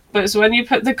Kings, but it's when you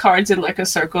put the cards in like a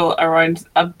circle around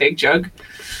a big jug,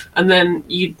 and then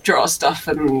you draw stuff,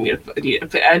 and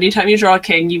anytime you draw a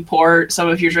king, you pour some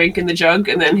of your drink in the jug,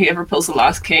 and then whoever pulls the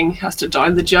last king has to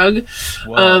down the jug.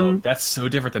 Whoa, that's so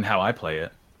different than how I play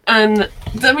it. And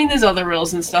I mean, there's other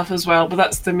rules and stuff as well, but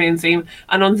that's the main theme.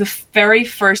 And on the very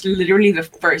first, literally the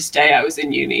first day I was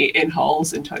in uni in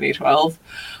halls in 2012,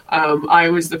 I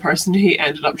was the person who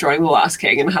ended up drawing the last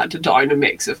king and had to down a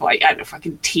mix of like, I don't know,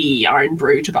 fucking tea, iron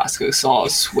brew, Tabasco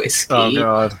sauce, whiskey,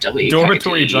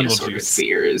 dormitory jungle juice,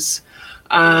 beers.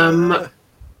 And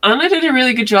I did a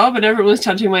really good job, and everyone was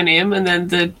chanting my name. And then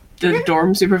the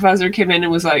dorm supervisor came in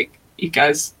and was like, "You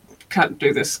guys can't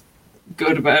do this.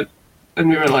 Go to bed." And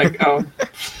we were like, oh.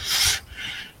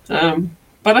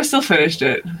 But I still finished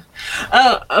it.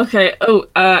 Oh, okay.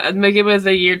 My game of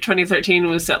the year 2013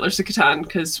 was Settlers of Catan,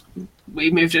 because we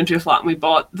moved into a flat and we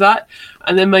bought that.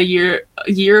 And then my year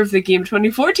of the game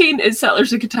 2014 is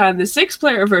Settlers of Catan, the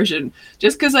 6-player version,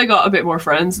 just because I got a bit more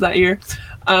friends that year.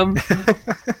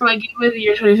 My game of the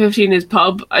year 2015 is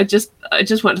Pub. I just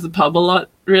went to the pub a lot,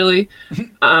 really.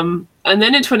 And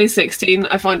then in 2016,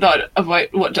 I found out about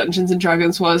what Dungeons and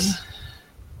Dragons was.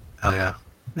 Oh yeah.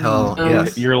 Hell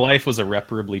yes. Your life was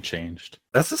irreparably changed.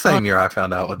 That's the same year I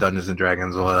found out what Dungeons and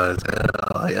Dragons was.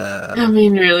 Hell yeah. I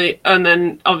mean, really. And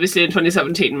then obviously in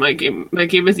 2017, my game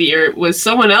of the year was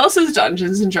someone else's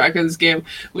Dungeons and Dragons game,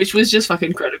 which was just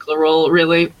fucking Critical Role,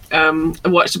 really. I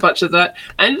watched a bunch of that.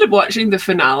 I ended up watching the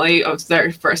finale of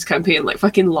their first campaign, like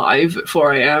fucking live at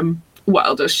 4 a.m.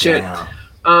 Wild as shit.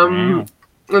 Damn.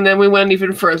 And then we went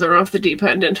even further off the deep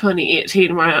end in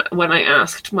 2018 when I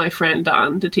asked my friend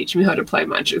Dan to teach me how to play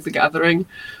Magic the Gathering,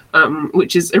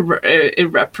 which has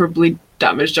irreparably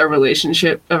damaged our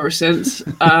relationship ever since.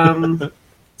 And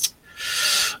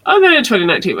then in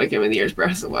 2019, my game of the year is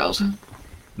Breath of the Wild.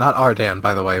 Not our Dan,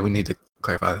 by the way. We need to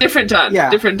clarify that. Different Dan. Yeah.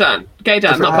 Different Dan. Gay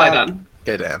Dan, not bi Dan.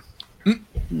 Gay Dan.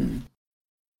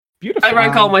 Beautiful. I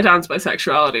rank all my Dans by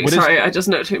sexuality. Sorry, I just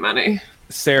know too many.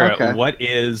 Sarah, Okay. What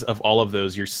is, of all of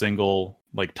those, your single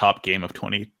like top game of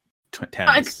 2010?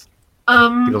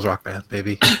 Beatles Rock Band,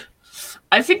 baby.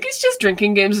 I think it's just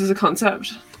drinking games as a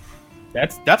concept.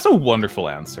 That's a wonderful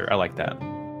answer. I like that.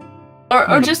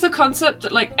 Or just the concept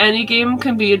that like any game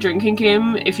can be a drinking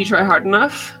game if you try hard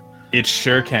enough. It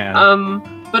sure can.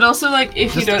 But also like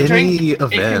if you Just don't drink, any it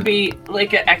could event. be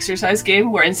like an exercise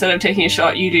game where instead of taking a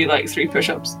shot, you do like 3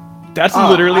 push-ups. That's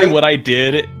literally what I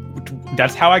did.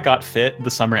 That's how I got fit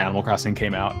the summer Animal Crossing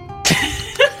came out.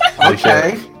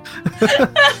 Okay.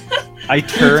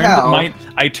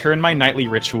 I turned my nightly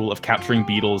ritual of capturing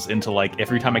beetles into like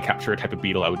every time I capture a type of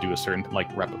beetle, I would do a certain like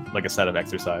a set of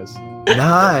exercise.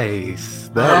 Nice.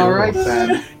 That All right rules.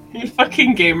 then. You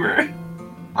fucking gamer.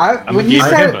 I'm When a you gamer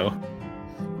said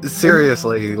himbo.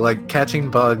 Seriously, like catching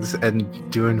bugs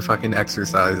and doing fucking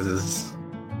exercises.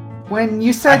 when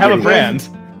you said I have your a brand.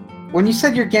 When you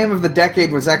said your game of the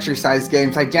decade was exercise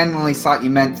games, I genuinely thought you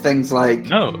meant things like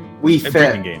No, Wii drinking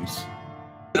Fit. games.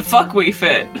 The fuck Wii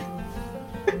Fit.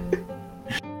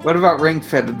 What about Ring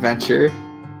Fit Adventure?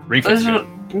 Ring I Fit's good.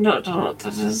 don't know what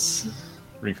that is.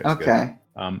 Ring Fit's good. Okay.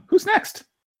 Who's next?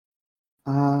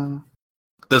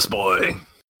 This boy.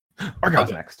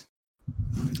 Argyle's next.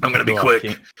 I'm gonna be Go off, quick.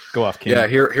 King. Go off, King. Yeah,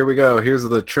 here we go. Here's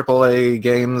the AAA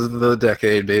games of the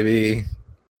decade, baby.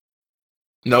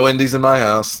 No indies in my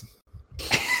house.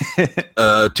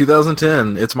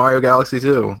 2010, it's Mario Galaxy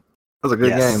 2. That was a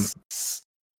good game.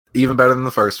 Even better than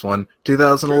the first one.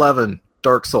 2011,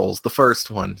 Dark Souls, the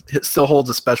first one. It still holds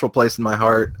a special place in my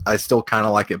heart. I still kind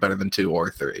of like it better than 2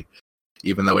 or 3.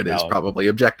 Even though it is probably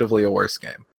objectively a worse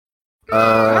game.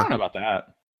 I don't know about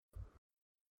that.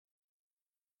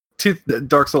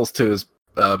 Dark Souls 2 is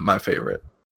my favorite.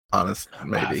 Honest,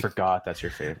 maybe. I forgot that's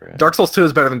your favorite. Dark Souls 2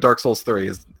 is better than Dark Souls 3,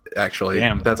 is actually.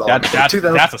 Damn, that's all. that's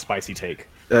a spicy take.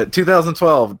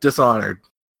 2012, Dishonored.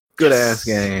 Good ass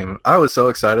game. I was so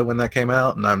excited when that came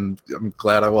out, and I'm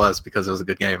glad I was because it was a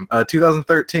good game.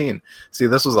 2013. See,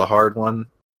 this was a hard one.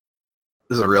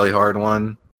 This is a really hard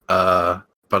one. But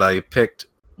I picked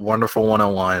Wonderful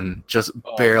 101, just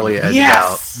barely edged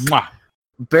out. Mwah.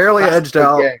 Barely That's a edged good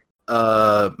out game.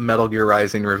 Metal Gear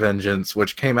Rising Revengeance,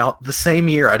 which came out the same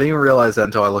year. I didn't even realize that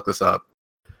until I looked this up.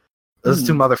 Those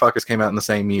two motherfuckers came out in the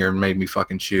same year and made me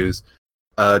fucking choose.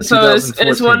 So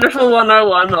is Wonderful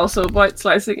 101 also about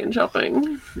slicing and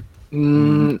chopping?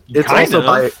 It's Kind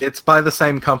also of. it's by the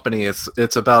same company.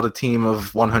 It's about a team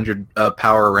of 100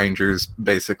 Power Rangers,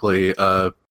 basically,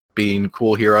 being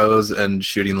cool heroes and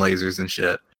shooting lasers and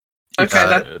shit.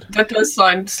 Okay, that does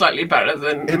sound slightly better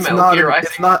than It's Metal Gear not. Rising.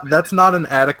 It's not. That's not an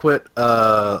adequate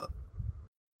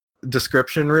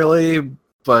description, really.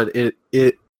 But it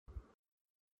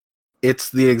it's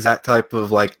the exact type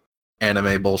of like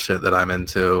anime bullshit that I'm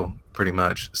into, pretty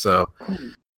much. So,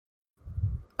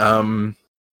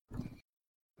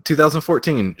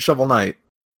 2014, Shovel Knight.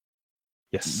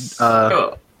 Yes.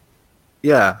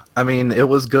 Yeah, I mean, it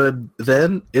was good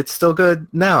then. It's still good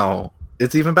now.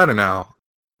 It's even better now.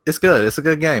 It's good. It's a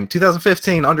good game.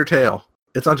 2015, Undertale.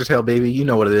 It's Undertale, baby. You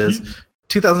know what it is.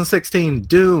 2016,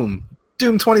 Doom.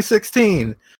 Doom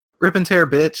 2016. Rip and tear,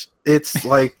 bitch. It's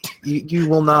like, you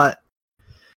will not...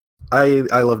 I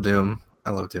love Doom.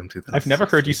 I love Doom 2016. I've never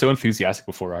heard you so enthusiastic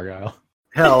before, Argyle.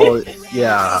 Hell,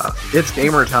 yeah. It's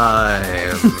gamer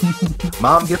time.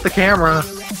 Mom, get the camera.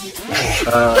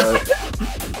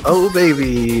 Oh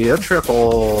baby, a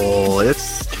triple.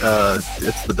 It's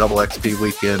the double XP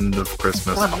weekend of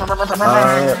Christmas.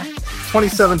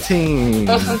 2017.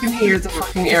 I can hear the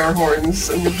fucking air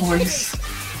horns in your voice.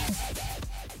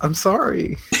 I'm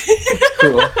sorry. It's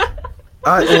cool.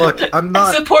 Look, I'm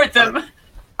not. I support them.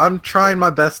 I'm trying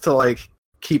my best to like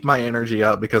keep my energy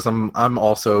up because I'm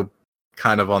also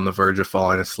kind of on the verge of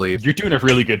falling asleep. You're doing a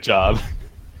really good job.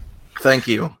 Thank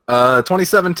you.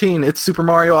 2017, it's Super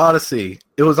Mario Odyssey.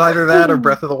 It was either that or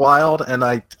Breath of the Wild, and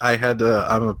I had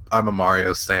to. I'm a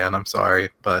Mario stan. I'm sorry,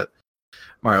 but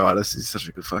Mario Odyssey is such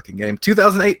a good fucking game.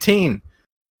 2018.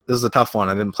 This is a tough one.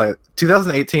 I didn't play it.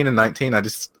 2018 and 19. I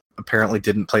just apparently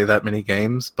didn't play that many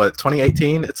games. But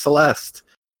 2018, it's Celeste.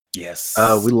 Yes.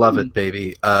 We love it,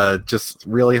 baby. Just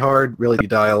really hard. Really, you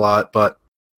die a lot, but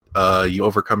you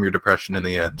overcome your depression in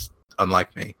the end.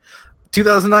 Unlike me.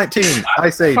 2019,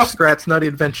 Ice Age, Scrat's Nutty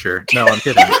Adventure. No, I'm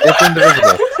kidding. It's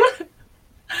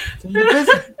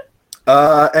Indivisible.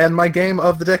 And my game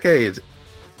of the decade.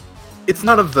 It's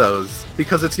none of those,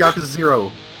 because it's Yakuza 0.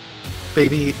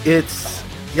 Baby, it's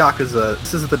Yakuza.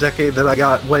 This is the decade that I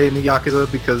got way into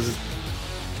Yakuza, because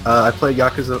I played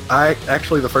Yakuza...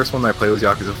 Actually, the first one I played was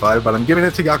Yakuza 5, but I'm giving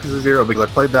it to Yakuza 0 because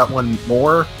I played that one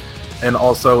more, and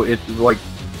also it, like,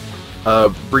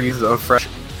 breathes a fresh...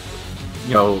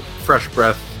 fresh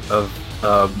breath of,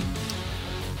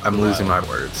 I'm losing my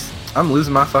words. I'm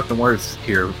losing my fucking words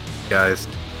here, guys.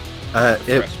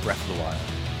 Fresh breath of the wild.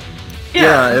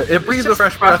 Yeah, it breathes a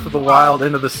fresh breath of the wild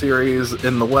into the series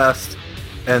in the West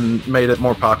and made it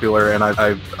more popular, and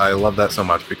I love that so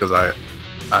much because I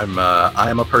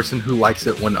am a person who likes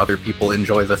it when other people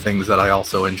enjoy the things that I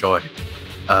also enjoy.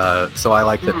 So I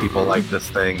like that people like this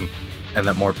thing and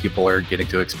that more people are getting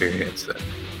to experience it.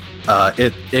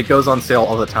 It goes on sale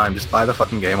all the time. Just buy the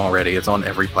fucking game already. It's on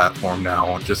every platform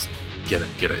now. Just get it.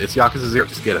 It's Yakuza 0.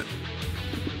 Just get it.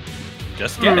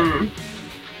 Just get it.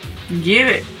 Get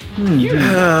it.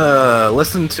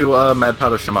 Listen to Mad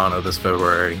Pato Shimano this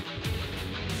February.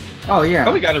 Oh yeah.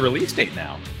 Oh, we got a release date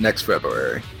now. Next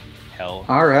February. Hell.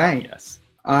 All right. Yes.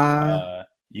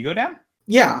 You go down?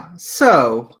 Yeah.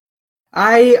 So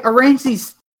I arrange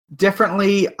these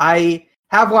differently. I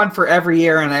have one for every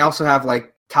year, and I also have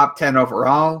like top 10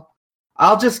 overall.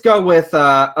 I'll just go with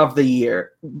of the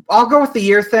year. I'll go with the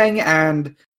year thing,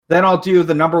 and then I'll do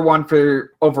the number one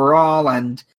for overall,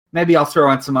 and maybe I'll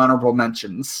throw in some honorable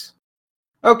mentions.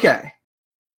 Okay.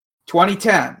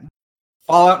 2010.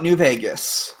 Fallout New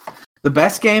Vegas. The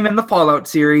best game in the Fallout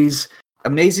series.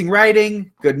 Amazing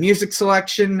writing, good music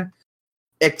selection,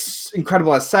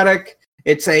 incredible aesthetic.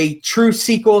 It's a true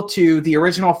sequel to the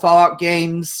original Fallout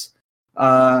games.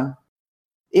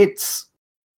 It's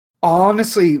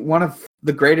honestly one of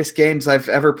the greatest games I've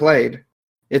ever played.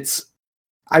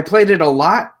 I played it a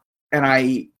lot, and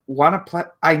I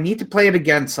need to play it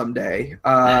again someday.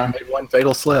 Made one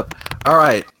fatal slip. All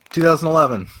right,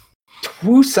 2011.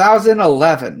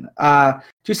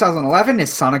 2011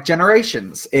 is Sonic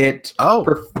Generations. It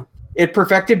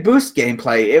perfected boost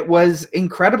gameplay. It was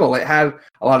incredible. It had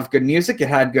a lot of good music. It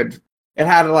had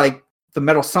like the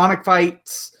Metal Sonic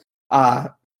fights.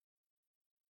 I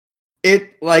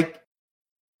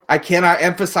cannot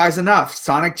emphasize enough.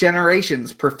 Sonic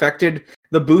Generations perfected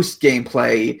the boost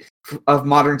gameplay of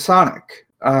modern Sonic.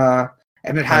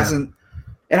 And it hasn't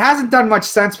done much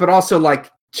since, but also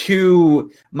like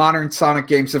 2 modern Sonic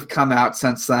games have come out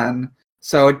since then.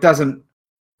 So it doesn't.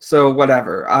 So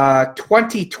whatever.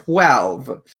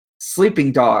 2012,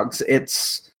 Sleeping Dogs.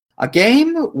 It's a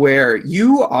game where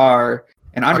you are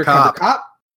an undercover cop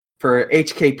for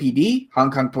HKPD, Hong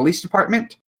Kong Police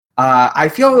Department. I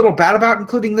feel a little bad about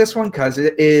including this one because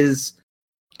it is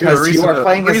because you are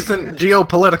playing recent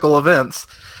geopolitical events.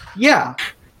 Yeah.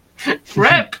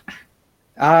 Rip.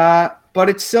 But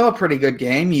it's still a pretty good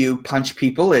game. You punch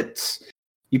people.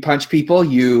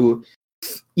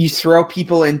 You throw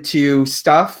people into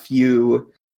stuff.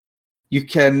 You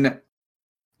can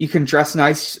dress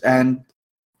nice, and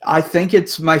I think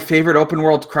it's my favorite open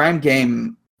world crime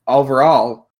game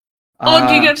overall.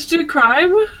 Do you get to do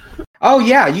crime? Oh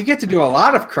yeah, you get to do a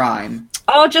lot of crime.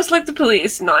 Oh, just like the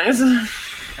police. Nice.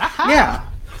 Yeah,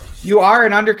 you are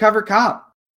an undercover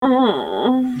cop.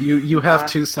 You have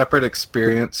 2 separate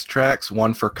experience tracks,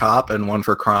 one for cop and one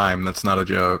for crime. That's not a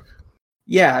joke.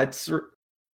 Yeah, it's a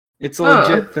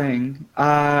legit thing.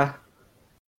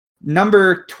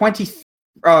 Number 20.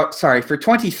 For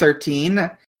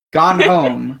 2013, Gone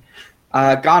Home.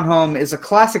 Gone Home is a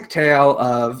classic tale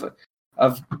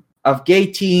of gay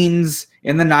teens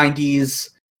in the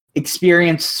 90s,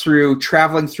 experienced through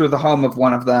traveling through the home of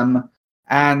one of them,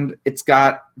 and it's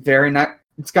got very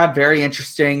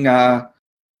interesting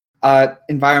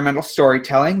environmental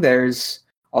storytelling. There's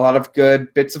a lot of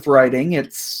good bits of writing.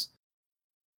 It's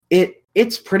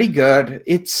pretty good.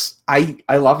 I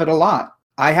love it a lot.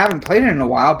 I haven't played it in a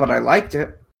while, but I liked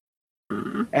it.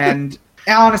 And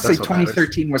honestly,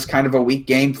 2013 was kind of a weak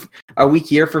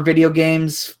year for video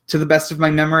games, to the best of my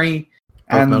memory.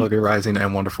 Both Metal Gear Rising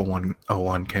and Wonderful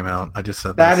 101 came out. I just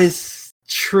said that is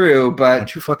true, but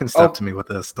don't you fucking step to me with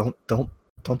this. Don't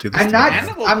do this. I'm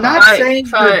not saying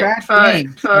they're bad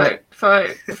games.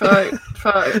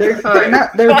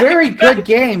 They're very good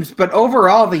games, but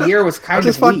overall the year was kind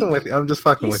of weak. I'm just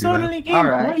fucking with you. All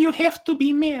right. Why you have to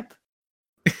be mad?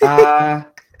 All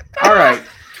right.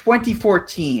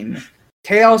 2014,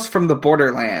 Tales from the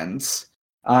Borderlands.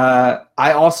 I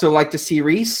also like to see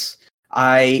Reese.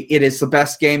 It is the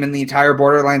best game in the entire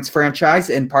Borderlands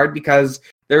franchise, in part because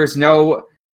there is no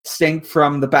stink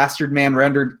from the bastard man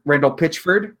Randall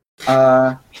Pitchford.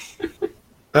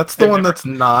 That's the one that's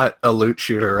not a loot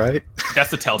shooter, right?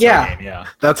 That's the Telltale game, yeah.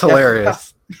 That's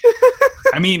hilarious.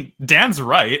 I mean, Dan's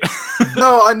right.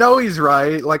 No, I know he's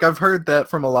right. Like, I've heard that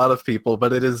from a lot of people,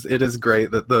 but it is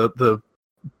great that the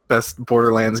best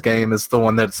Borderlands game is the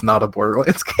one that's not a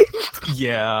Borderlands game.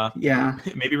 Yeah.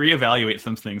 Maybe reevaluate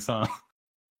some things, huh?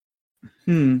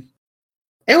 It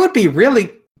would be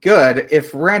really good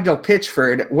if Randall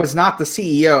Pitchford was not the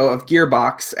CEO of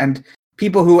Gearbox and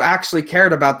people who actually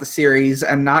cared about the series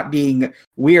and not being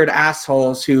weird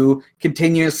assholes who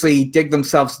continuously dig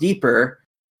themselves deeper.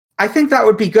 I think that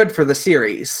would be good for the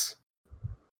series.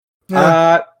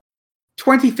 Yeah.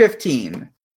 2015,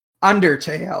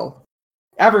 Undertale.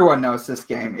 Everyone knows this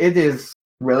game. It is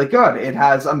really good. It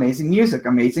has amazing music,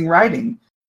 amazing writing,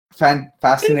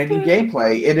 fascinating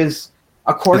gameplay. It is,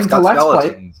 according to Let's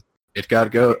Play, it's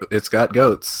got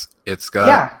goats. It's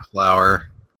got flour.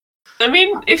 I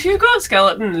mean, if you've got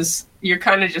skeletons, you're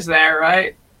kind of just there,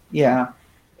 right? Yeah.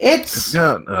 It's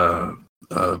got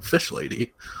a fish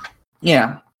lady.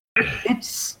 Yeah.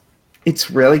 It's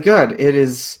really good. It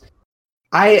is.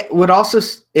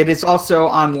 It is also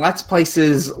on Let's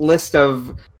Play's list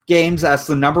of games as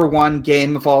the #1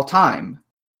 game of all time.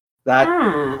 That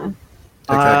Take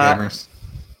that, gamers.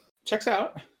 Checks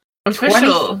out.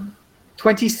 Official.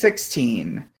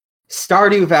 2016,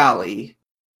 Stardew Valley,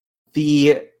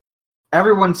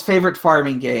 everyone's favorite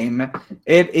farming game.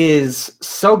 It is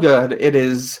so good. It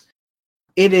is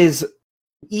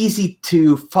easy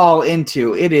to fall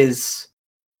into. It is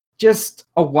just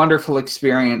a wonderful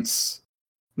experience.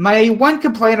 My one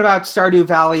complaint about Stardew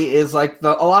Valley is like a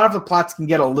lot of the plots can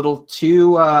get a little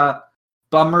too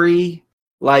bummery.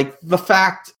 Like the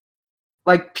fact,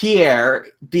 like Pierre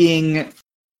being,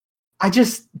 I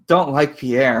just don't like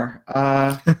Pierre.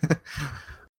 Fuck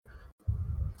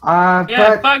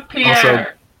Pierre. Also,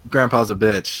 Grandpa's a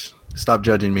bitch. Stop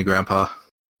judging me, Grandpa.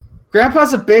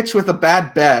 Grandpa's a bitch with a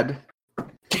bad bed.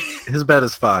 His bed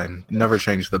is fine. Never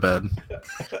change the bed.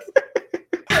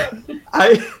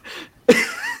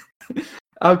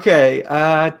 Okay,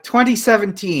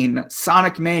 2017,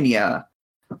 Sonic Mania.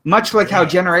 Much like how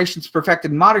Generations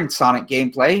perfected modern Sonic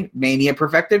gameplay, Mania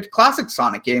perfected classic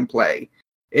Sonic gameplay.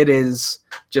 It is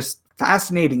just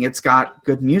fascinating. It's got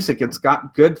good music. It's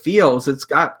got good feels. It's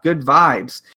got good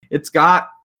vibes. It's got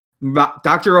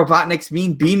Dr. Robotnik's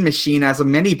Mean Bean Machine as a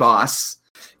mini-boss.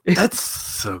 That's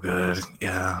so good,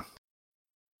 yeah.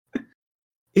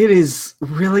 It is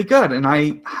really good, and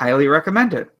I highly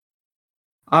recommend it.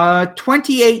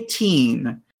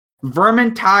 2018,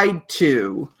 Vermintide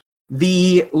 2.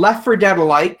 The Left 4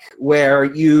 Dead-alike, where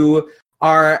you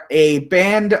are a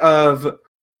band of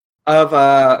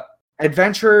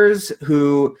adventurers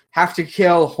who have to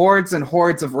kill hordes and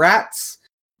hordes of rats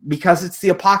because it's the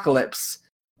apocalypse.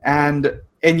 And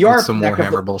in your some more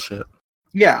Hammer bullshit.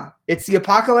 Yeah, it's the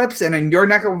apocalypse, and in your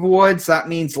neck of the woods, that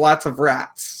means lots of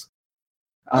rats.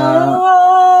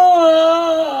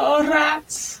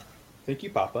 Rats. Thank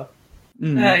you, Papa.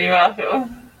 You're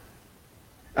welcome.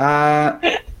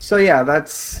 So yeah,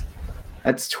 that's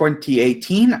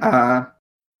 2018.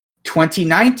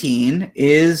 2019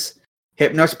 is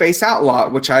Hypnospace Outlaw,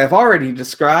 which I have already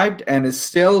described and is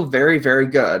still very, very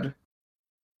good.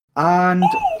 And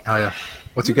oh yeah,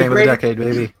 what's your game of the decade,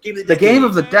 baby? The game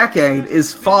of the decade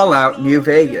is Fallout New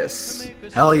Vegas.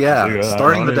 Hell yeah,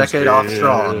 starting the decade off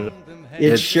strong.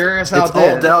 It sure as hell It's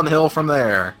all downhill from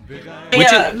there.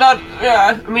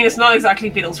 I mean, it's not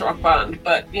exactly Beatles rock band,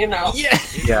 but you know. Yeah.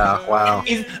 Yeah. Wow.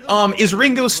 Is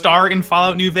Ringo Starr in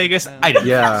Fallout New Vegas? I don't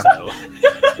think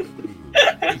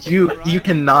so. You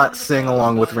cannot sing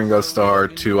along with Ringo Starr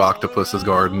to Octopus's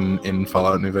Garden in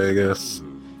Fallout New Vegas.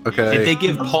 Okay. Did they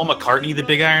give Paul McCartney the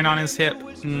big iron on his hip?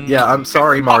 Yeah, I'm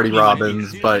sorry, Marty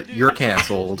Robbins, but you're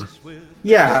canceled.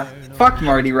 Yeah, fuck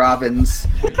Marty Robbins.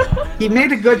 He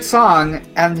made a good song,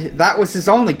 and that was his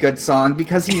only good song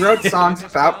because he wrote songs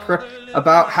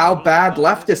about how bad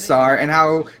leftists are and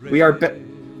how we are.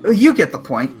 You get the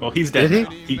point. Well, he's dead. Did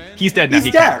He's dead now.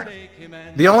 He's dead.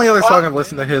 The only other song I've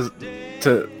listened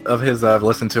I've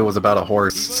listened to was about a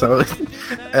horse. So.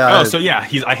 So yeah,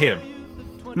 I hate him.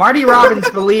 Marty Robbins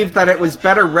believed that it was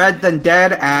better red than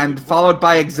dead, and followed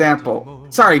by example.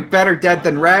 Sorry, better dead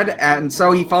than red, and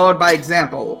so he followed by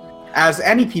example. As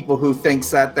any people who thinks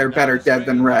that they're better dead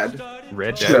than red.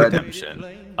 Red Dead Redemption.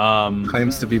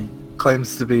 Claims to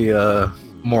be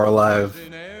more alive.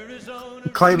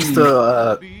 Claims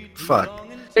to fuck.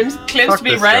 Claims to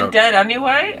be Red Dead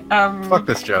anyway. Fuck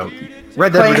this joke.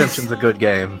 Red Dead Redemption's a good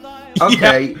game.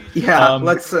 Okay, yeah,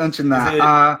 let's mention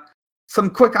that. Some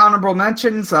quick honorable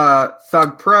mentions: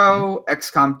 Thug Pro,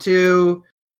 XCOM 2.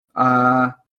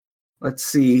 Let's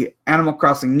see, Animal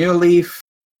Crossing New Leaf.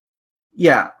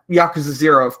 Yeah, Yakuza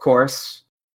 0, of course.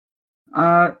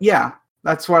 Yeah,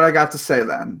 that's what I got to say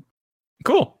then.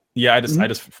 Cool. Yeah, I just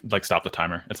like stopped the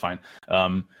timer. It's fine.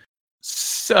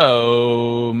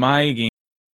 So my game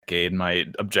decade, my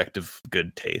objective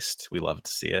good taste. We love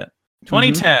to see it.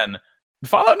 2010,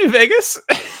 Fallout New Vegas.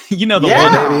 You know the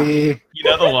one. Baby. You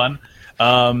know the one.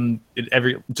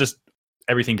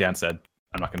 Everything Dan said.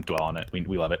 I'm not going to dwell on it.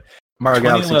 We love it. Mario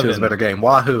Galaxy 2 is a better game.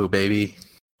 Wahoo, baby.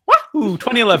 Wahoo!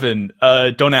 2011.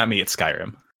 Don't at me. It's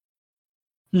Skyrim.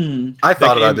 I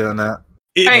thought about doing that.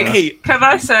 Hey, can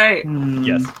I say?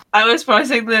 Yes. I was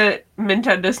browsing the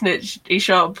Nintendo Snitch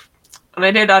eShop, and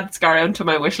I did add Skyrim to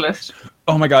my wish list.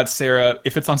 Oh my god, Sarah!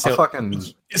 If it's on sale,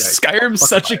 Skyrim's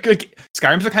such a good.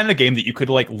 Skyrim's the kind of game that you could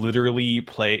like literally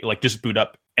play, like just boot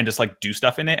up and just like do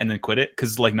stuff in it and then quit it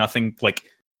because like nothing like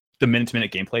the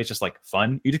minute-to-minute gameplay is just like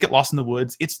fun. You just get lost in the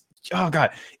woods. It's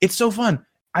it's so fun.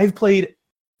 I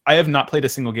have not played a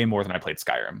single game more than I played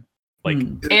Skyrim. Like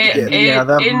in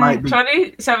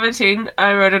 2017,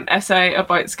 I wrote an essay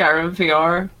about Skyrim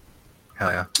VR.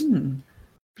 Hell yeah. I can't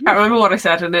remember what I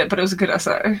said in it, but it was a good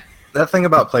essay. That thing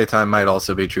about playtime might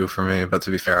also be true for me, but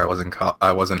to be fair, I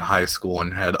was in high school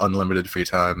and had unlimited free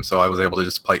time, so I was able to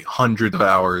just play hundreds of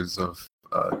hours of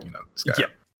Skyrim. Yeah.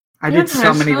 I did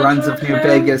so many runs of New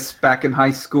Vegas back in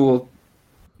high school.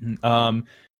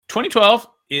 2012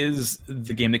 is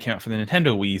the game that came out for the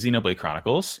Nintendo Wii, Xenoblade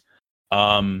Chronicles.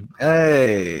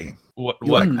 Hey.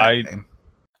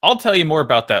 I'll tell you more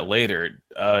about that later.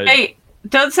 Hey,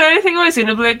 don't say anything about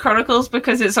Xenoblade Chronicles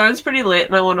because it sounds pretty lit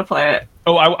and I want to play it.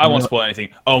 Oh, I won't spoil anything.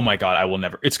 Oh my god, I will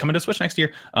never. It's coming to Switch next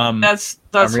year. That's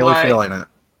I'm really feeling it.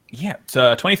 Yeah, it's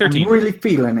 2013. I'm really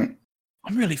feeling it.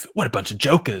 What a bunch of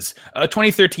jokers.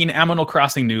 2013 Animal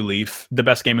Crossing New Leaf, the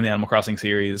best game in the Animal Crossing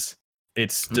series.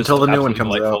 It's just until the new one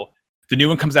comes out. The new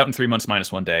one comes out in 3 months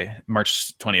minus 1 day,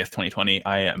 March 20th, 2020.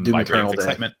 I am vibrating with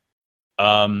excitement.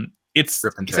 It's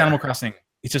Animal Crossing.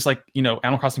 It's just like,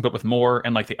 Animal Crossing, but with more,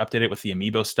 and like they update it with the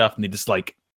amiibo stuff, and they just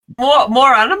like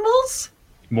more animals.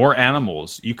 More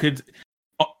animals. You could,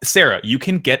 Sarah, you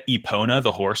can get Epona,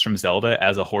 the horse from Zelda,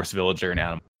 as a horse villager in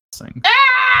Animal Crossing.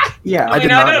 Yeah, I did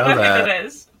not know that. It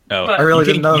is, oh, I really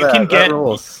didn't know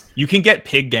that. You can get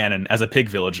Pig Ganon as a pig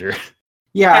villager.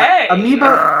 Yeah,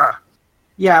 amiibo.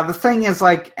 Yeah, the thing is,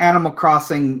 like, Animal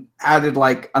Crossing added,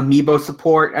 like, amiibo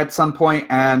support at some point,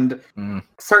 and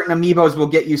certain amiibos will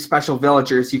get you special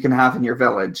villagers you can have in your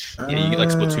village. Yeah, you get, like,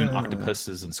 Splatoon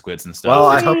octopuses and squids and stuff. Well,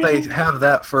 I hope they have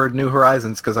that for New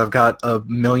Horizons, because I've got a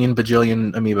million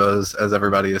bajillion amiibos, as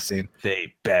everybody has seen.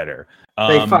 They better.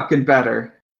 They fucking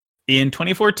better. In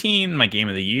 2014, my game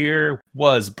of the year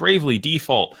was Bravely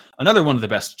Default, another one of the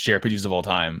best JRPGs of all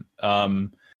time.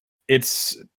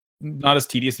 It's not as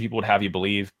tedious as people would have you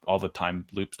believe. All the time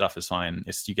loop stuff is fine.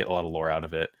 You get a lot of lore out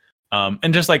of it.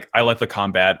 And just like, I like the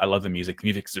combat. I love the music. The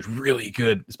music is really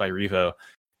good. It's by Revo.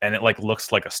 And it like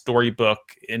looks like a storybook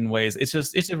in ways. It's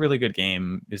a really good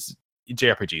game. It's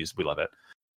JRPGs. We love it.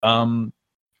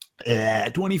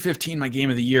 2015, my game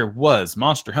of the year was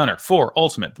Monster Hunter 4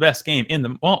 Ultimate, the best game in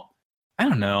the, well, I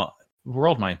don't know.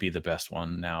 World might be the best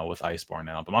one now with Iceborne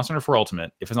now, but Monster Hunter 4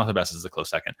 Ultimate, if it's not the best, is a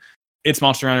close second. It's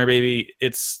Monster Hunter, baby.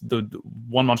 It's the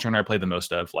one Monster Hunter I played the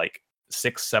most of, like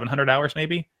 600-700 hours,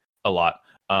 maybe. A lot.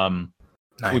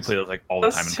 Nice. We play those like all the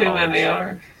time in too college. many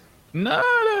hours.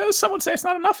 No, some would say it's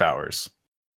not enough hours.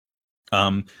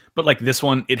 But like this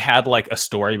one, it had like a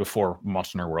story before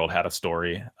Monster Hunter World had a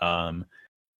story. And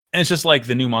it's just like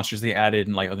the new monsters they added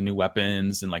and like the new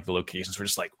weapons and like the locations were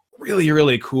just like really,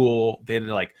 really cool. They had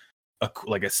like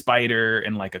a spider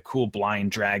and like a cool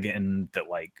blind dragon that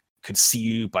like could see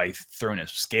you by throwing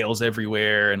his scales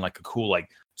everywhere, and like a cool like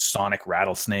sonic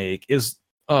rattlesnake. It's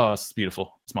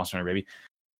beautiful. It's Monster Hunter, baby.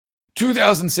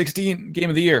 2016 Game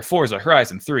of the Year, Forza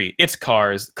Horizon 3. It's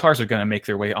Cars. Cars are going to make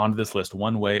their way onto this list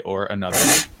one way or another.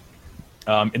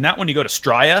 In that one, you go to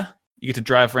Straya. You get to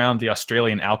drive around the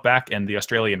Australian outback and the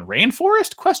Australian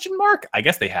rainforest, ? I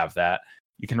guess they have that.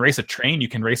 You can race a train. You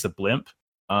can race a blimp.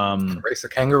 Race a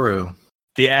kangaroo.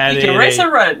 You can race a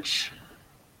wrench.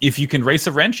 If you can race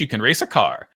a wrench, you can race a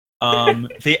car.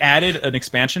 They added an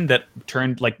expansion that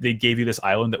turned like they gave you this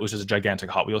island that was just a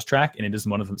gigantic Hot Wheels track, and it is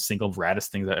one of the single raddest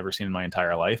things I've ever seen in my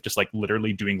entire life. Just like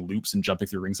literally doing loops and jumping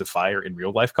through rings of fire in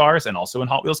real life cars and also in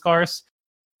Hot Wheels cars.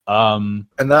 And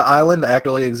that island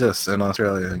actually exists in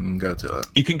Australia. You can go to it.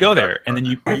 You can go there, and then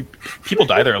you people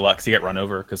die there a lot because you get run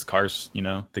over because cars, they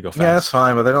go fast. Yeah, it's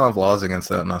fine, but they don't have laws against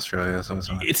that in Australia, so it's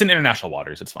fine. It's in international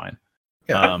waters. It's fine.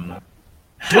 Yeah.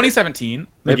 2017.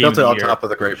 They built it on top of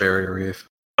the Great Barrier Reef.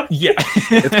 Yeah,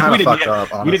 it's kind of fucked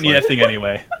up. Honestly. We didn't need that thing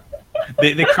anyway.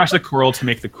 They crushed the coral to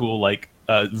make the cool like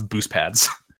boost pads.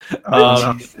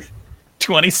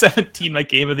 2017, my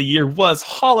game of the year was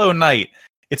Hollow Knight.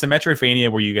 It's a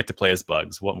Metroidvania where you get to play as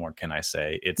bugs. What more can I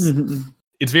say? It's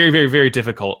very, very, very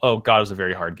difficult. Oh god, it was a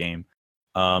very hard game.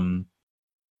 And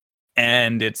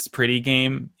it's a pretty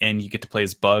game, and you get to play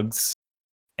as bugs,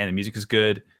 and the music is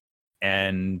good,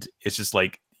 and it's just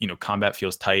like combat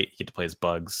feels tight. You get to play as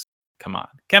bugs. Come on.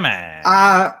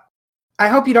 I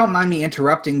hope you don't mind me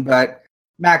interrupting, but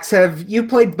Max, have you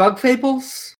played Bug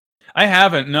Fables? I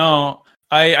haven't. No,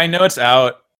 I know it's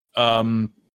out.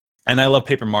 And I love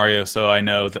Paper Mario, so I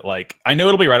know that I know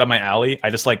it'll be right up my alley.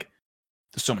 I just there's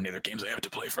so many other games I have to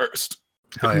play first.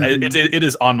 Oh, yeah. It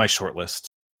is on my short list.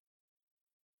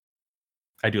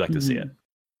 I do like to see it.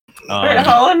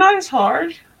 Hollow Knight's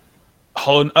hard.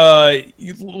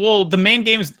 Well, the main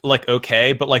game is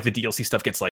okay, but the DLC stuff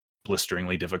gets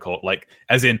blisteringly difficult.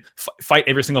 As in fight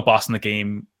every single boss in the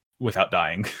game without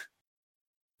dying.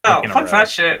 Oh, fuck that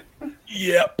shit.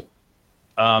 Yep.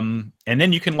 And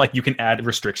then you can add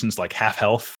restrictions like half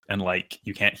health and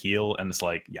you can't heal, and it's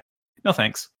no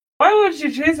thanks. Why would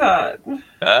you do that?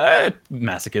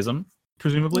 Masochism,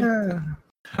 presumably. Yeah.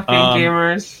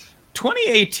 Gamers.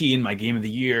 2018, my game of the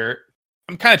year.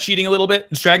 I'm kind of cheating a little bit.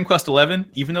 It's Dragon Quest 11.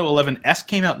 Even though 11S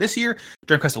came out this year,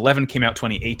 Dragon Quest 11 came out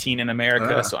 2018 in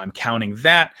America, so I'm counting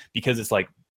that because it's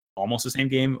almost the same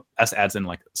game. S adds in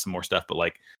some more stuff, but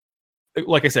like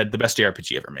I said, the best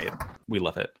JRPG ever made. We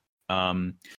love it.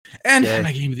 And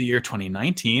my game of the year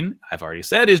 2019, I've already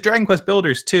said, is Dragon Quest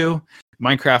Builders 2.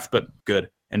 Minecraft, but good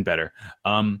and better.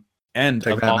 And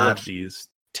take of all Natch. of these,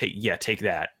 take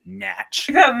that Natch.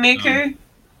 You got Miku.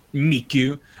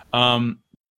 Miku.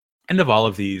 And of all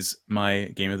of these, my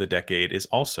game of the decade is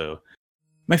also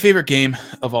my favorite game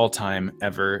of all time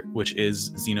ever, which is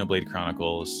Xenoblade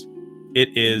Chronicles. It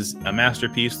is a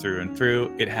masterpiece through and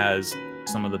through. It has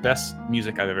some of the best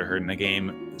music I've ever heard in a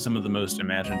game, some of the most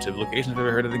imaginative locations I've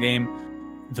ever heard of the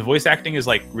game. The voice acting is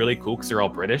really cool because they're all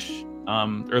British,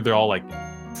 or they're all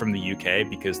from the UK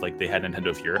because they had Nintendo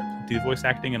of Europe do voice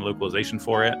acting and localization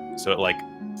for it, so it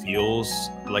feels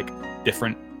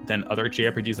different than other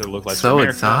JRPGs that look so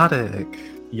exotic.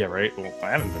 Yeah, right. Well, I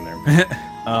haven't been there.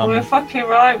 We're fucking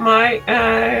right, mate.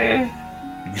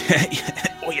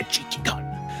 Oh, you cheeky cunt.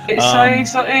 It's so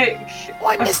exotic.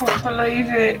 I can't believe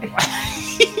it.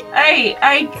 hey,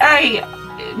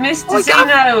 Mr.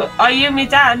 Zeno, are you my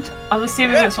dad? I'm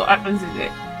assuming that's what happens, is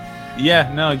it?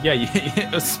 Yeah, no,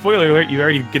 yeah. Spoiler alert, you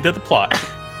already get to the plot.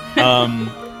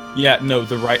 Yeah, no,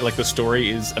 the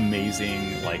story is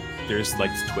amazing. There's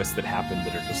twists that happen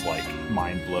that are just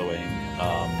mind blowing.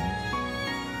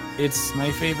 It's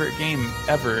my favorite game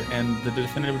ever, and the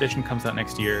definitive edition comes out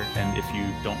next year. And if you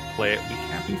don't play it, we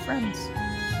can't be friends.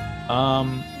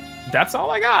 That's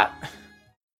all I got.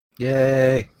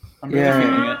 Yay! I'm really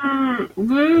feeling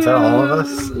it. Is that all of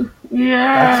us?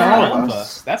 Yeah, that's all of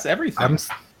us. That's everything.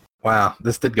 Wow,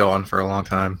 this did go on for a long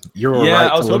time. You were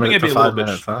right. I was to hoping it'd be a little bit.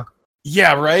 Minutes, huh?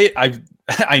 Yeah, right.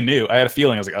 I knew. I had a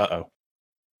feeling. I was uh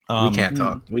oh. We can't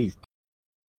talk. We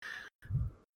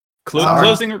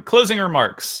closing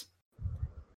remarks.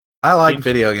 I like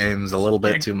video games a little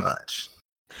bit too much.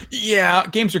 Yeah,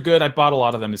 games are good. I bought a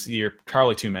lot of them this year.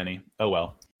 Probably too many. Oh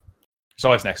well. It's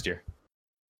always next year.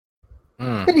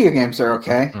 Video games are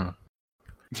okay.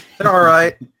 They're all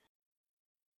right.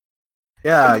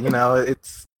 Yeah,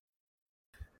 it's...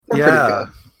 They're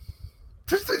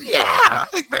I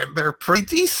think they're pretty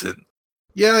decent.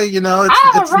 Yeah, it's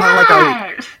not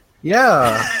like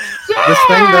Yeah. This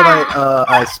thing that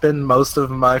I spend most of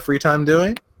my free time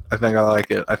doing, I think I like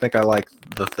it. I think I like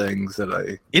the things that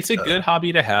I... It's a good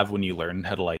hobby to have when you learn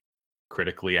how to,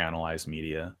 critically analyze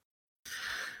media.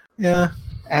 Yeah.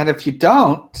 And if you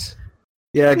don't...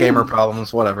 Yeah, gamer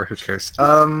problems, whatever, who cares?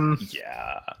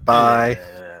 Yeah. Bye.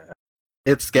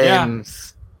 It's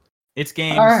games. Yeah. It's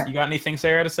games. Right. You got anything,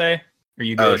 Sarah, to say? Are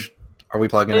you good? Are we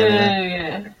plugging in?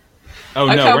 Yeah. Oh,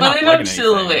 I no, can't we're not believe plugging I'm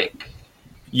still anything. awake.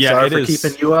 Yeah, Sorry it for is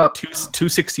keeping you up.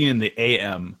 2:16 in the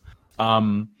AM.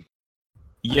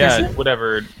 Yeah,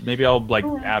 whatever. Maybe I'll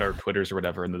add our Twitters or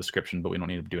whatever in the description, but we don't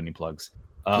need to do any plugs.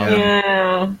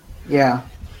 Yeah. Yeah.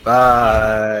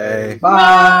 Bye. Bye.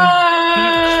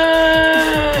 Bye.